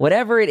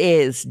 Whatever it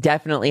is,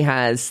 definitely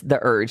has the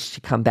urge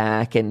to come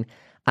back. And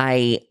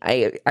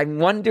I'm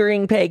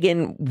wondering,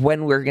 Pagan,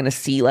 when we're going to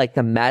see like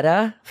the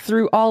meta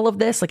through all of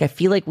this. Like, I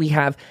feel like we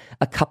have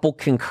a couple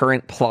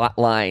concurrent plot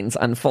lines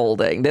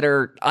unfolding that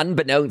are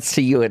unbeknownst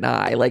to you and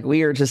I. Like,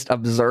 we are just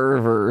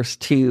observers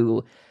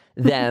to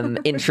them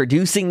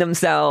introducing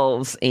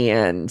themselves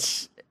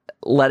and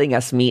letting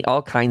us meet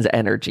all kinds of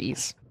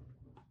energies.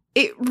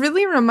 It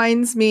really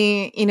reminds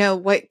me,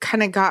 what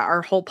kind of got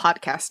our whole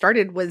podcast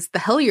started was the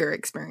Hellier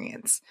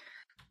experience.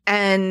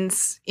 And,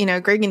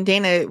 Greg and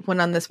Dana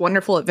went on this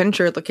wonderful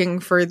adventure looking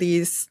for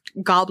these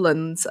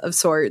goblins of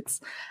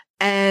sorts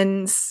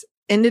and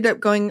ended up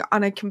going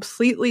on a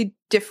completely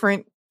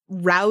different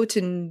route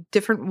and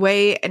different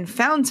way and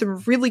found some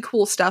really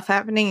cool stuff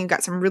happening and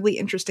got some really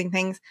interesting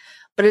things.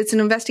 But it's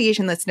an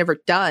investigation that's never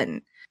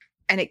done,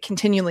 and it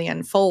continually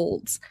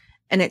unfolds.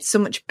 And it's so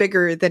much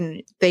bigger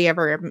than they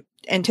ever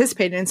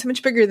anticipated, and so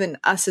much bigger than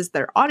us as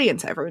their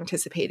audience ever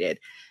anticipated.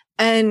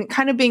 And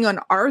kind of being on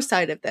our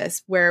side of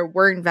this, where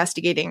we're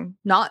investigating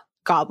not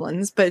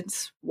goblins,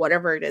 but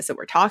whatever it is that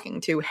we're talking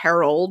to,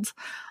 heralds,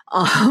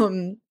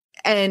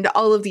 and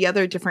all of the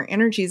other different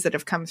energies that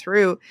have come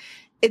through.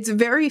 It's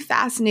very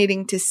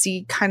fascinating to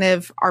see kind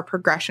of our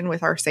progression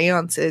with our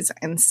seances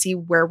and see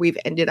where we've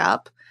ended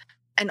up.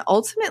 And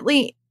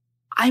ultimately,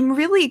 I'm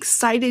really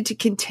excited to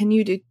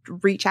continue to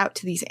reach out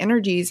to these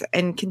energies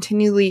and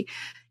continually,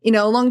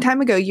 a long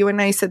time ago, you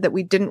and I said that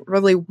we didn't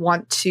really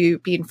want to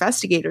be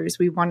investigators.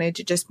 We wanted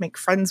to just make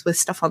friends with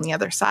stuff on the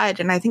other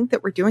side. And I think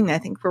that we're doing that. I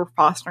think we're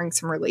fostering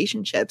some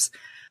relationships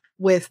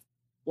with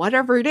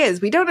whatever it is.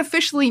 We don't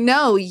officially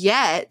know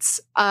yet,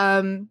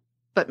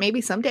 but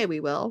maybe someday we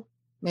will.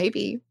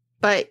 Maybe.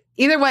 But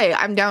either way,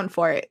 I'm down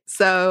for it.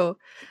 So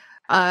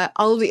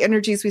all of the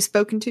energies we've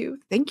spoken to,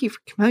 thank you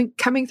for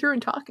coming through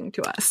and talking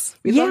to us.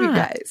 We love you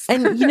guys.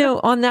 And,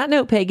 on that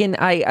note, Pagan,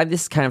 I'm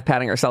just kind of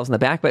patting ourselves on the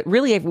back, but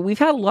really, we've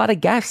had a lot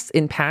of guests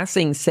in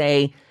passing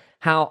say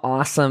how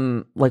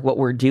awesome like what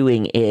we're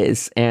doing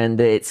is, and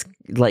it's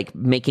like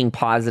making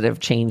positive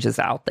changes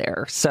out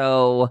there.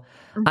 So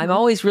I'm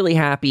always really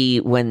happy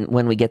when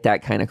we get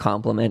that kind of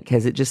compliment,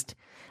 because it just,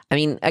 I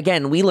mean,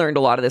 again, we learned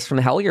a lot of this from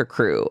the Hellier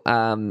crew.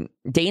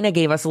 Dana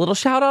gave us a little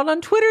shout out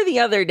on Twitter the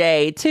other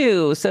day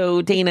too.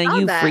 So Dana,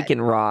 you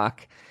freaking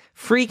rock.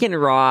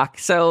 Freaking rock.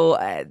 So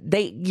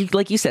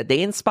like you said,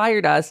 they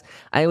inspired us.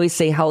 I always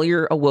say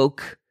Hellier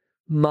awoke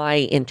my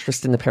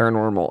interest in the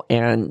paranormal,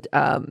 and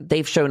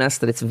they've shown us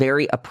that it's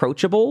very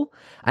approachable.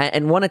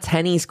 And one of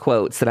Tenny's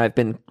quotes that I've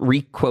been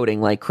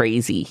re-quoting like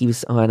crazy, he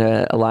was on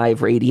a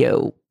live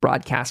radio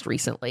broadcast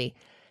recently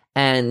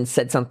and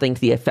said something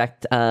to the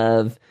effect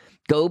of,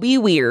 go be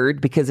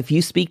weird, because if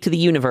you speak to the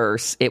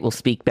universe, it will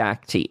speak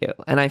back to you.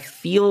 And I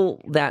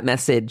feel that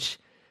message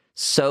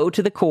so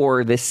to the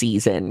core this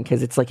season,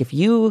 because it's like, if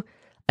you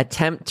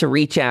attempt to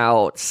reach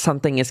out,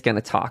 something is going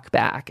to talk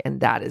back,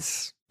 and that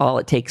is all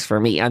it takes for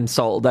me. I'm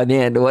sold. I'm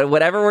in.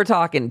 Whatever we're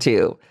talking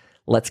to,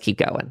 let's keep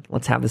going.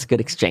 Let's have this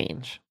good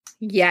exchange.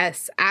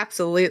 Yes,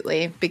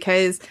 absolutely.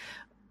 Because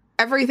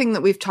everything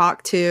that we've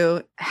talked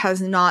to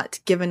has not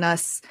given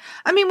us,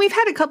 I mean, we've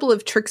had a couple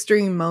of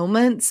trickstery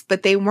moments,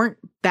 but they weren't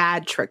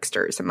bad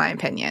tricksters, in my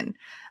opinion.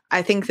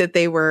 I think that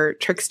they were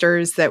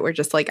tricksters that were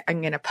just like,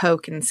 I'm going to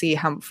poke and see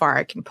how far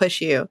I can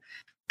push you.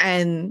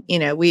 And, you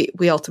know, we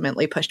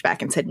ultimately pushed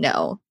back and said,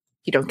 no,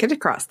 you don't get to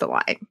cross the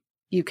line.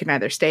 You can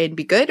either stay and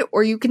be good,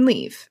 or you can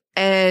leave.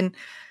 And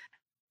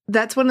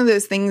that's one of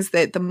those things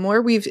that the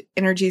more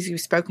energies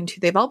we've spoken to,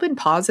 they've all been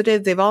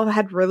positive. They've all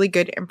had really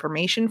good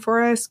information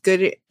for us,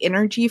 good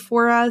energy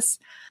for us.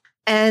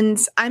 And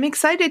I'm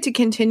excited to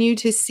continue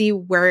to see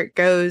where it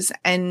goes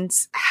and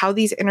how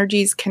these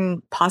energies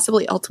can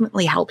possibly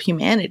ultimately help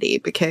humanity,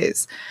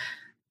 because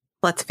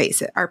let's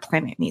face it, our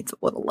planet needs a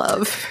little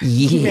love.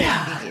 Yeah.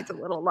 Humanity needs a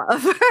little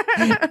love.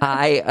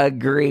 I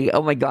agree.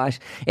 Oh my gosh.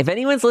 If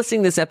anyone's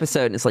listening to this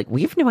episode and it's like,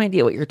 we have no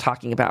idea what you're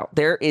talking about,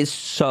 there is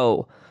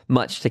so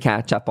much to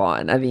catch up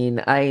on. I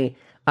mean,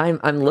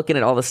 I'm looking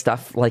at all the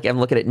stuff, like I'm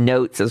looking at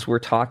notes as we're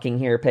talking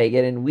here,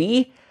 Pagan, and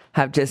we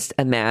have just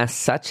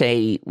amassed such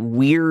a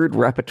weird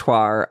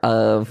repertoire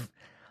of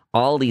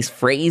all these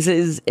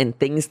phrases and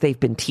things they've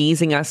been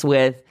teasing us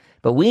with,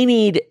 but we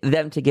need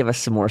them to give us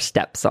some more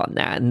steps on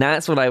that. And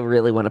that's what I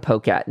really want to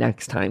poke at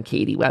next time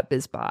Katie Webb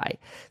is by.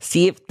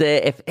 See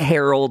if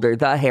Harold or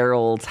the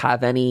Heralds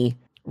have any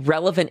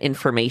relevant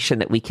information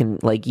that we can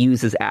like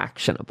use as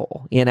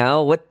actionable. You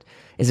know, what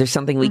is there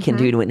something we can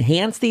do to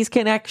enhance these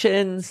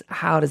connections?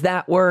 How does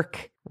that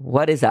work?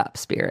 What is up,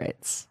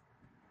 spirits?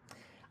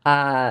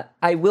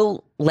 I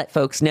will let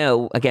folks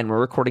know, again,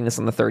 we're recording this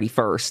on the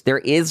 31st. There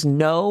is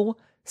no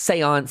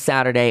Seance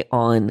Saturday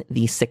on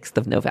the 6th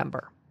of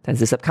November. That's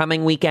this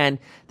upcoming weekend.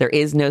 There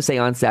is no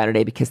Seance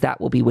Saturday because that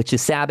will be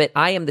Witches Sabbath.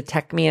 I am the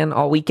tech man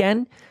all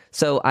weekend,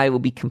 so I will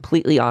be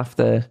completely off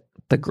the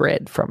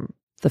grid from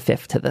the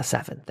 5th to the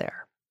 7th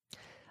there.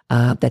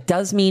 That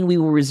does mean we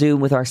will resume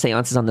with our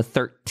seances on the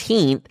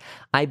 13th.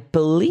 I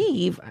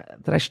believe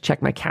that I should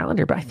check my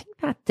calendar, but I think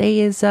that day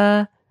is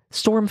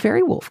Storm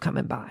Fairy Wolf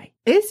coming by.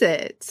 Is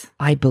it?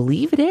 I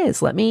believe it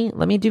is. Let me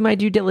do my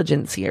due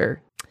diligence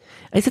here.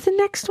 Is it the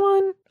next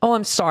one? Oh,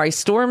 I'm sorry.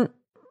 Storm.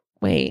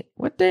 Wait,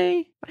 what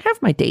day? I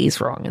have my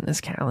days wrong in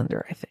this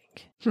calendar, I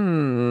think.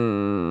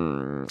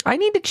 I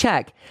need to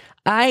check.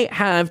 I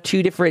have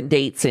 2 different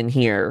dates in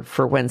here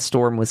for when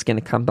Storm was going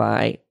to come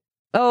by.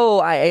 Oh,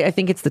 I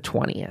think it's the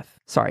 20th.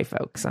 Sorry,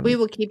 folks. We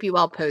will keep you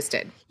all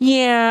posted.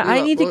 Yeah,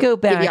 I need to go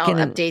back and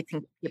updates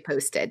and keep you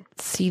posted.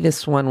 See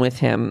this one with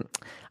him.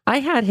 I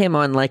had him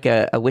on like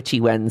a Witchy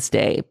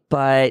Wednesday,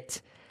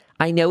 but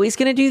I know he's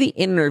going to do the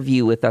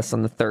interview with us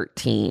on the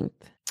 13th.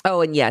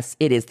 Oh, and yes,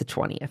 it is the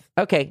 20th.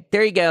 Okay,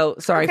 there you go.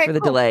 Sorry for the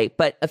delay,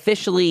 but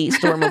officially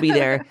Storm will be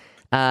there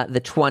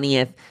the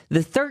 20th. The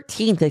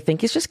 13th, I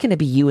think, is just going to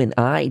be you and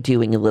I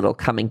doing a little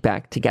coming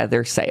back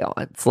together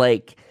seance.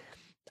 Like,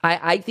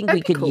 I think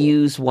we could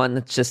use one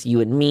that's just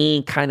you and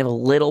me, kind of a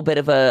little bit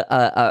of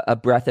a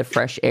breath of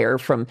fresh air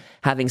from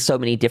having so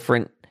many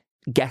different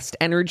guest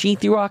energy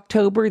through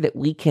October that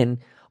we can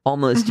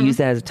almost use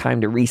that as a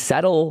time to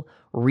resettle,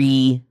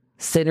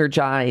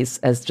 synergize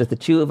as just the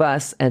two of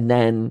us, and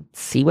then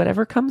see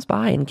whatever comes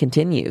by and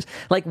continues.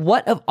 Like,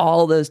 what of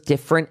all those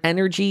different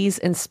energies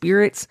and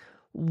spirits,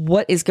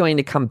 what is going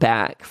to come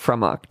back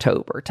from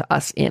October to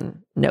us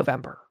in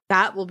November?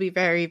 That will be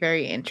very,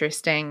 very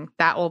interesting.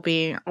 That will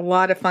be a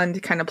lot of fun to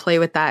kind of play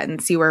with that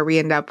and see where we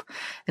end up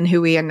and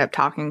who we end up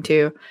talking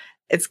to.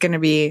 It's going to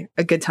be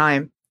a good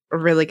time, a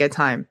really good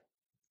time.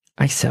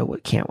 I so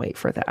can't wait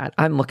for that.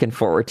 I'm looking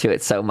forward to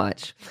it so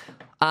much.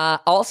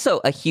 Also,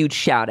 a huge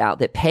shout out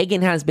that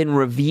Pagan has been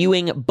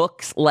reviewing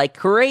books like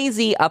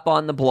crazy up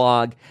on the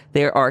blog.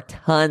 There are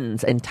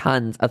tons and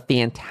tons of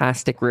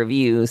fantastic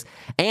reviews.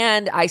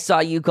 And I saw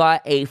you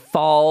got a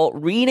fall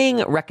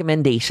reading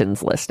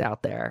recommendations list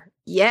out there.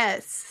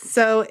 Yes.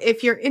 So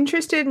if you're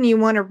interested and you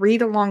want to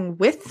read along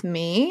with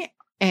me,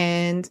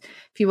 and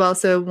if you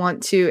also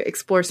want to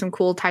explore some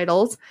cool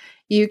titles,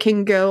 you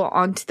can go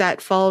onto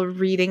that fall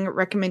reading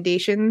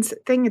recommendations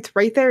thing. It's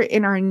right there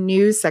in our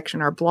news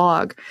section, our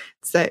blog.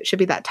 So it should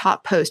be that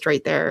top post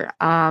right there.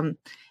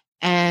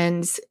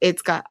 And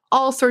it's got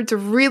all sorts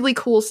of really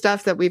cool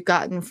stuff that we've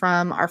gotten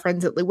from our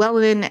friends at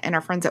Llewellyn and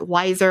our friends at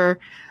Wiser.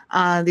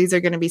 These are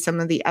going to be some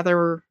of the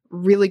other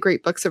really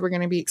great books that we're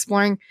going to be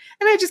exploring.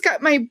 And I just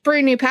got my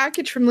brand new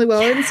package from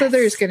Llewellyn. Yes. So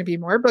there's going to be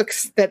more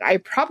books that I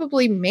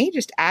probably may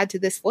just add to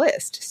this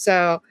list.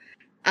 So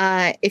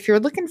if you're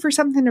looking for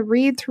something to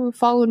read through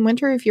fall and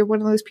winter, if you're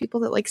one of those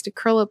people that likes to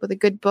curl up with a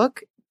good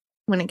book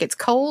when it gets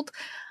cold,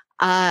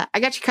 I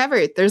got you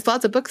covered. There's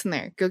lots of books in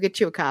there. Go get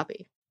you a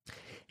copy.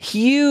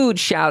 Huge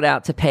shout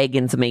out to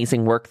Pagan's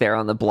amazing work there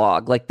on the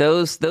blog. Like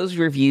those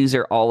reviews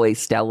are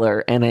always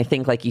stellar. And I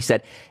think, like you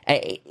said,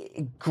 a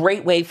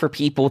great way for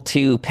people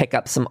to pick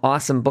up some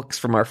awesome books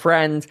from our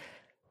friends.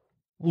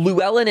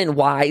 Llewellyn and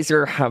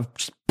Wiser have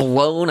just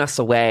blown us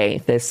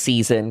away this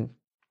season.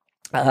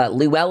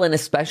 Llewellyn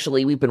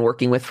especially, we've been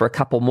working with for a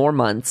couple more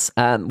months.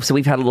 So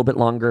we've had a little bit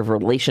longer of a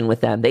relation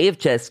with them. They have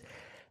just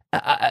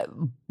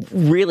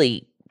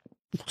really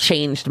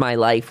changed my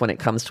life when it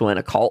comes to an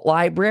occult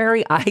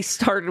library. I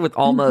started with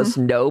almost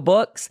no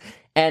books,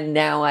 and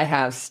now I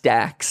have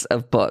stacks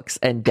of books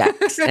and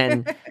decks.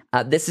 And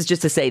this is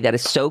just to say that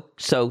is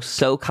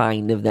so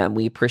kind of them.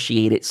 We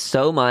appreciate it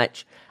so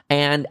much.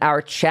 And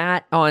our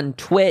chat on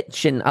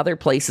Twitch and other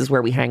places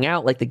where we hang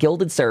out, like the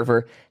Gilded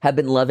server, have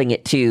been loving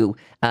it too.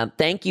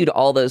 Thank you to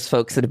all those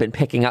folks that have been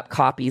picking up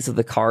copies of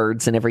the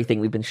cards and everything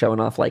we've been showing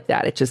off like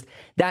that. It just,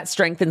 that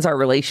strengthens our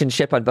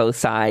relationship on both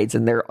sides,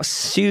 and they're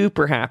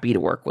super happy to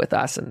work with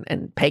us.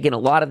 And Pagan, a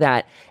lot of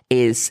that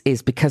is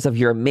because of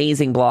your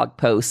amazing blog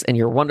posts and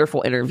your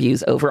wonderful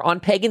interviews over on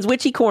Pagan's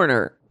Witchy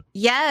Corner.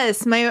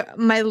 Yes,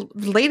 my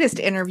latest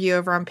interview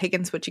over on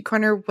Pagan's Witchy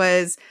Corner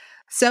was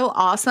so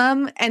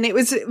awesome. And it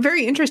was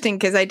very interesting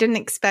because I didn't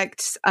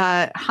expect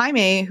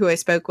Jaime, who I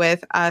spoke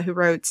with, who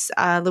wrote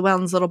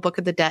Llewellyn's Little Book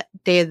of the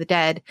Day of the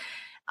Dead.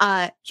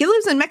 He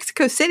lives in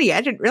Mexico City. I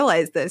didn't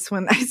realize this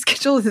when I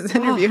scheduled this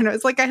interview. And I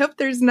was like, I hope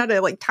there's not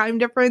a time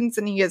difference.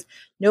 And he goes,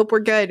 nope, we're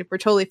good. We're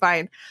totally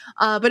fine.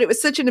 But it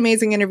was such an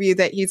amazing interview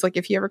that he's like,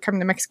 if you ever come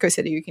to Mexico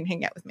City, you can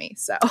hang out with me.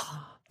 So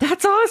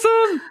that's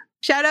awesome.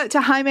 Shout out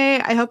to Jaime.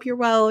 I hope you're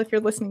well if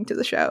you're listening to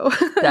the show.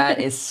 That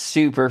is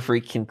super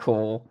freaking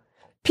cool.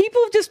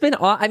 People have just been,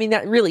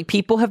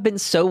 people have been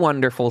so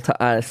wonderful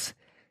to us,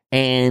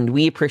 and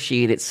we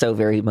appreciate it so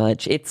very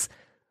much. It's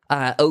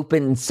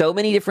opened so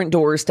many different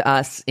doors to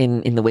us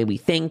in the way we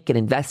think and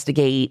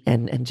investigate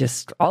and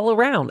just all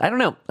around. I don't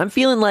know. I'm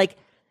feeling like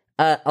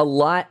a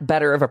lot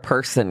better of a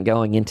person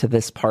going into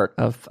this part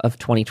of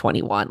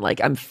 2021. Like,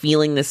 I'm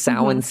feeling this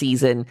Samhain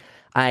season.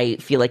 I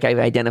feel like I've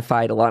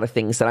identified a lot of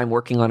things that I'm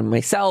working on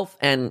myself,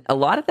 and a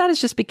lot of that is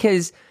just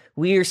because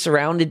we are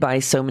surrounded by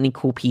so many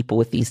cool people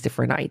with these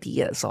different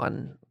ideas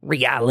on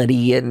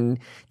reality and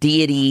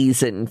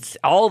deities and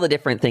all the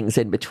different things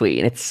in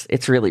between.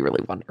 It's really,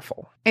 really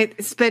wonderful.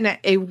 It's been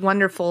a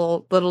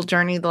wonderful little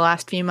journey the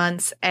last few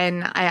months,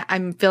 and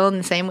I'm feeling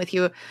the same with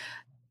you.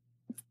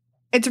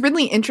 It's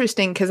really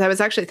interesting because I was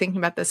actually thinking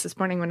about this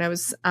morning when I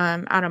was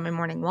out on my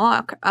morning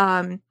walk.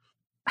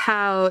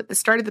 How the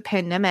start of the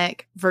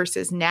pandemic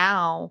versus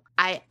now,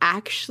 I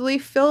actually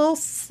feel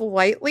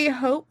slightly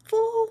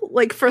hopeful,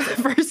 like for the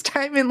first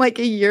time in like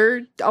a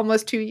year,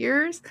 almost 2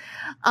 years.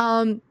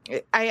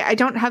 I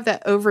don't have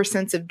that over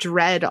sense of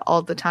dread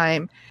all the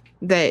time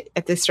that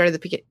at the start of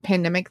the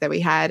pandemic that we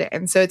had.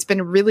 And so it's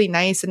been really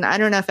nice. And I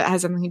don't know if it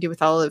has something to do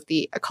with all of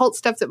the occult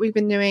stuff that we've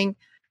been doing,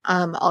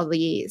 all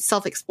the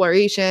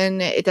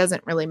self-exploration. It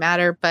doesn't really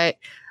matter, but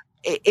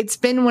it's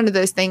been one of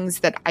those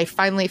things that I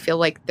finally feel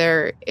like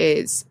there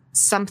is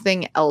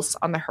something else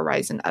on the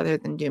horizon other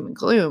than doom and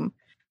gloom.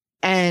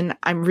 And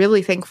I'm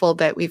really thankful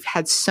that we've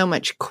had so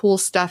much cool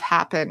stuff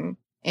happen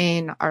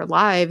in our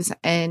lives,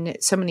 and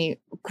so many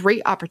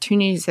great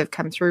opportunities have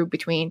come through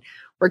between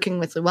working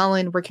with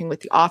Llewellyn, working with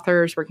the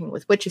authors, working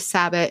with Witches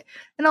Sabbat,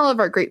 and all of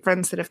our great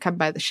friends that have come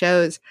by the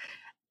shows.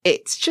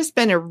 It's just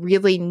been a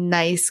really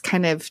nice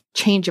kind of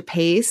change of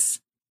pace,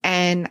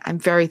 and I'm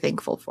very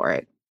thankful for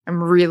it. I'm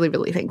really,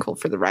 really thankful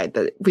for the ride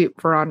that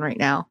we're on right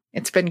now.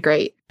 It's been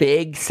great.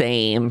 Big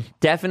same.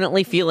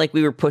 Definitely feel like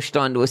we were pushed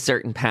onto a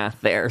certain path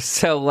there.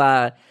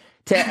 So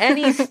to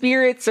any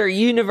spirits or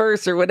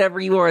universe or whatever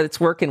you are that's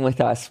working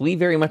with us, we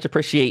very much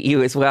appreciate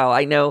you as well.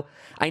 I know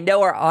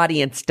our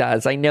audience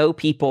does. I know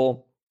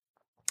people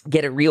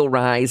get a real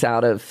rise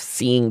out of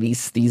seeing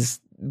these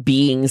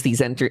beings,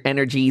 these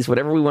energies,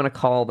 whatever we want to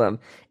call them,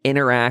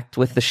 interact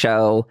with the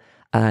show.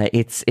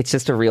 It's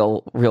just a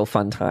real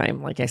fun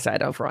time, like I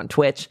said, over on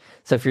Twitch.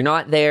 So if you're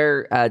not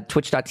there,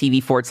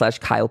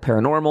 twitch.tv/Kyle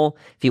Paranormal.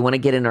 If you want to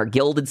get in our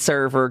Gilded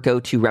server, go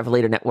to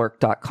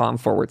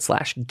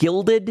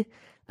revelatornetwork.com/Gilded.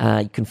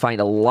 You can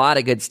find a lot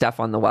of good stuff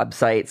on the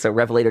website. So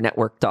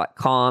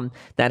revelatornetwork.com.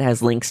 That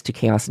has links to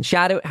Chaos and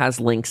Shadow. It has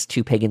links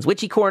to Pagan's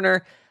Witchy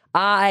Corner.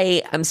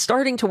 I am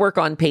starting to work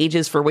on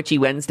pages for Witchy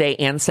Wednesday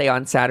and Say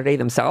on Saturday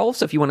themselves.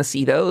 So if you want to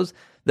see those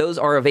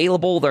are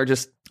available. They're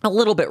just a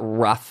little bit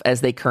rough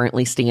as they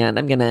currently stand.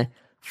 I'm going to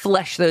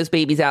flesh those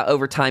babies out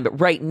over time. But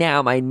right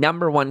now, my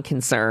number one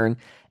concern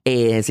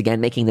is,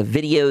 again, making the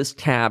videos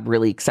tab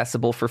really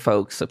accessible for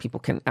folks so people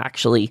can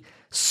actually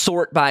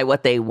sort by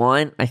what they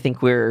want. I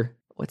think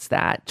what's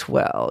that,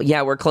 12?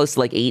 Yeah, we're close to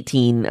like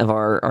 18 of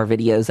our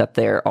videos up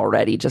there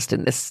already just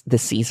in this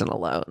season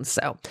alone.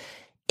 So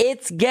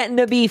it's getting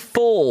to be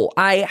full.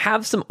 I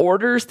have some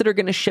orders that are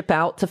going to ship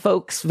out to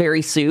folks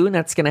very soon.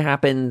 That's going to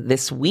happen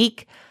this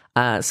week.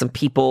 Some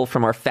people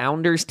from our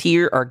founders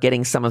tier are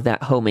getting some of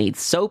that homemade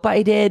soap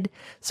I did.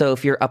 So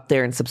if you're up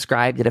there and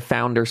subscribed to a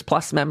Founders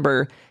Plus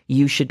member,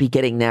 you should be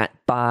getting that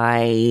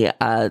by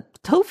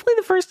hopefully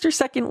the first or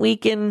second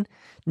week in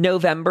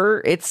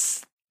November.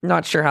 It's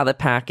not sure how the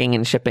packing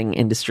and shipping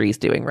industry is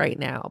doing right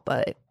now,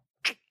 but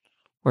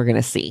we're going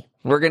to see.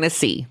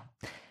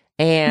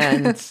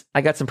 And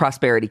I got some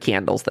prosperity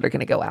candles that are going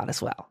to go out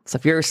as well. So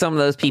if you're some of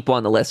those people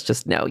on the list,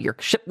 just know your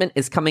shipment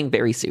is coming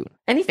very soon.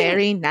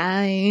 Very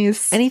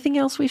nice. Anything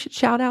else we should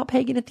shout out,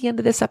 Pagan, at the end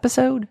of this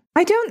episode?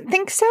 I don't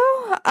think so.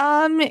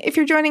 If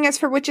you're joining us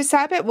for Witches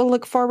Sabbath, we'll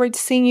look forward to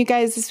seeing you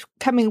guys this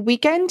coming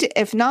weekend.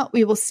 If not,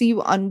 we will see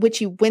you on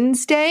Witchy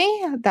Wednesday.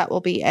 That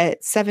will be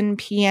at 7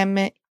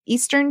 p.m.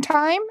 Eastern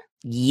time.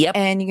 Yep.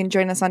 And you can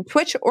join us on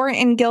Twitch or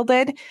in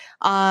Gilded.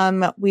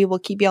 We will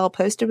keep you all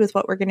posted with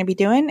what we're going to be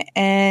doing.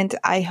 And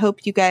I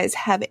hope you guys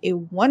have a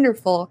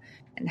wonderful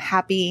and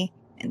happy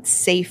and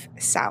safe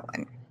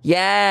Samhain.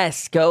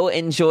 Yes. Go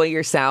enjoy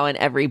your Samhain,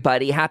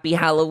 everybody. Happy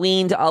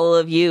Halloween to all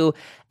of you.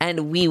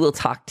 And we will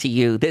talk to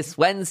you this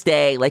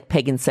Wednesday. Like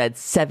Pagan said,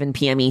 7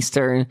 p.m.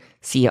 Eastern.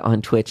 See you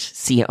on Twitch.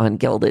 See you on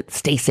Gilded.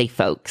 Stay safe,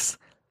 folks.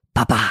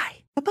 Bye-bye.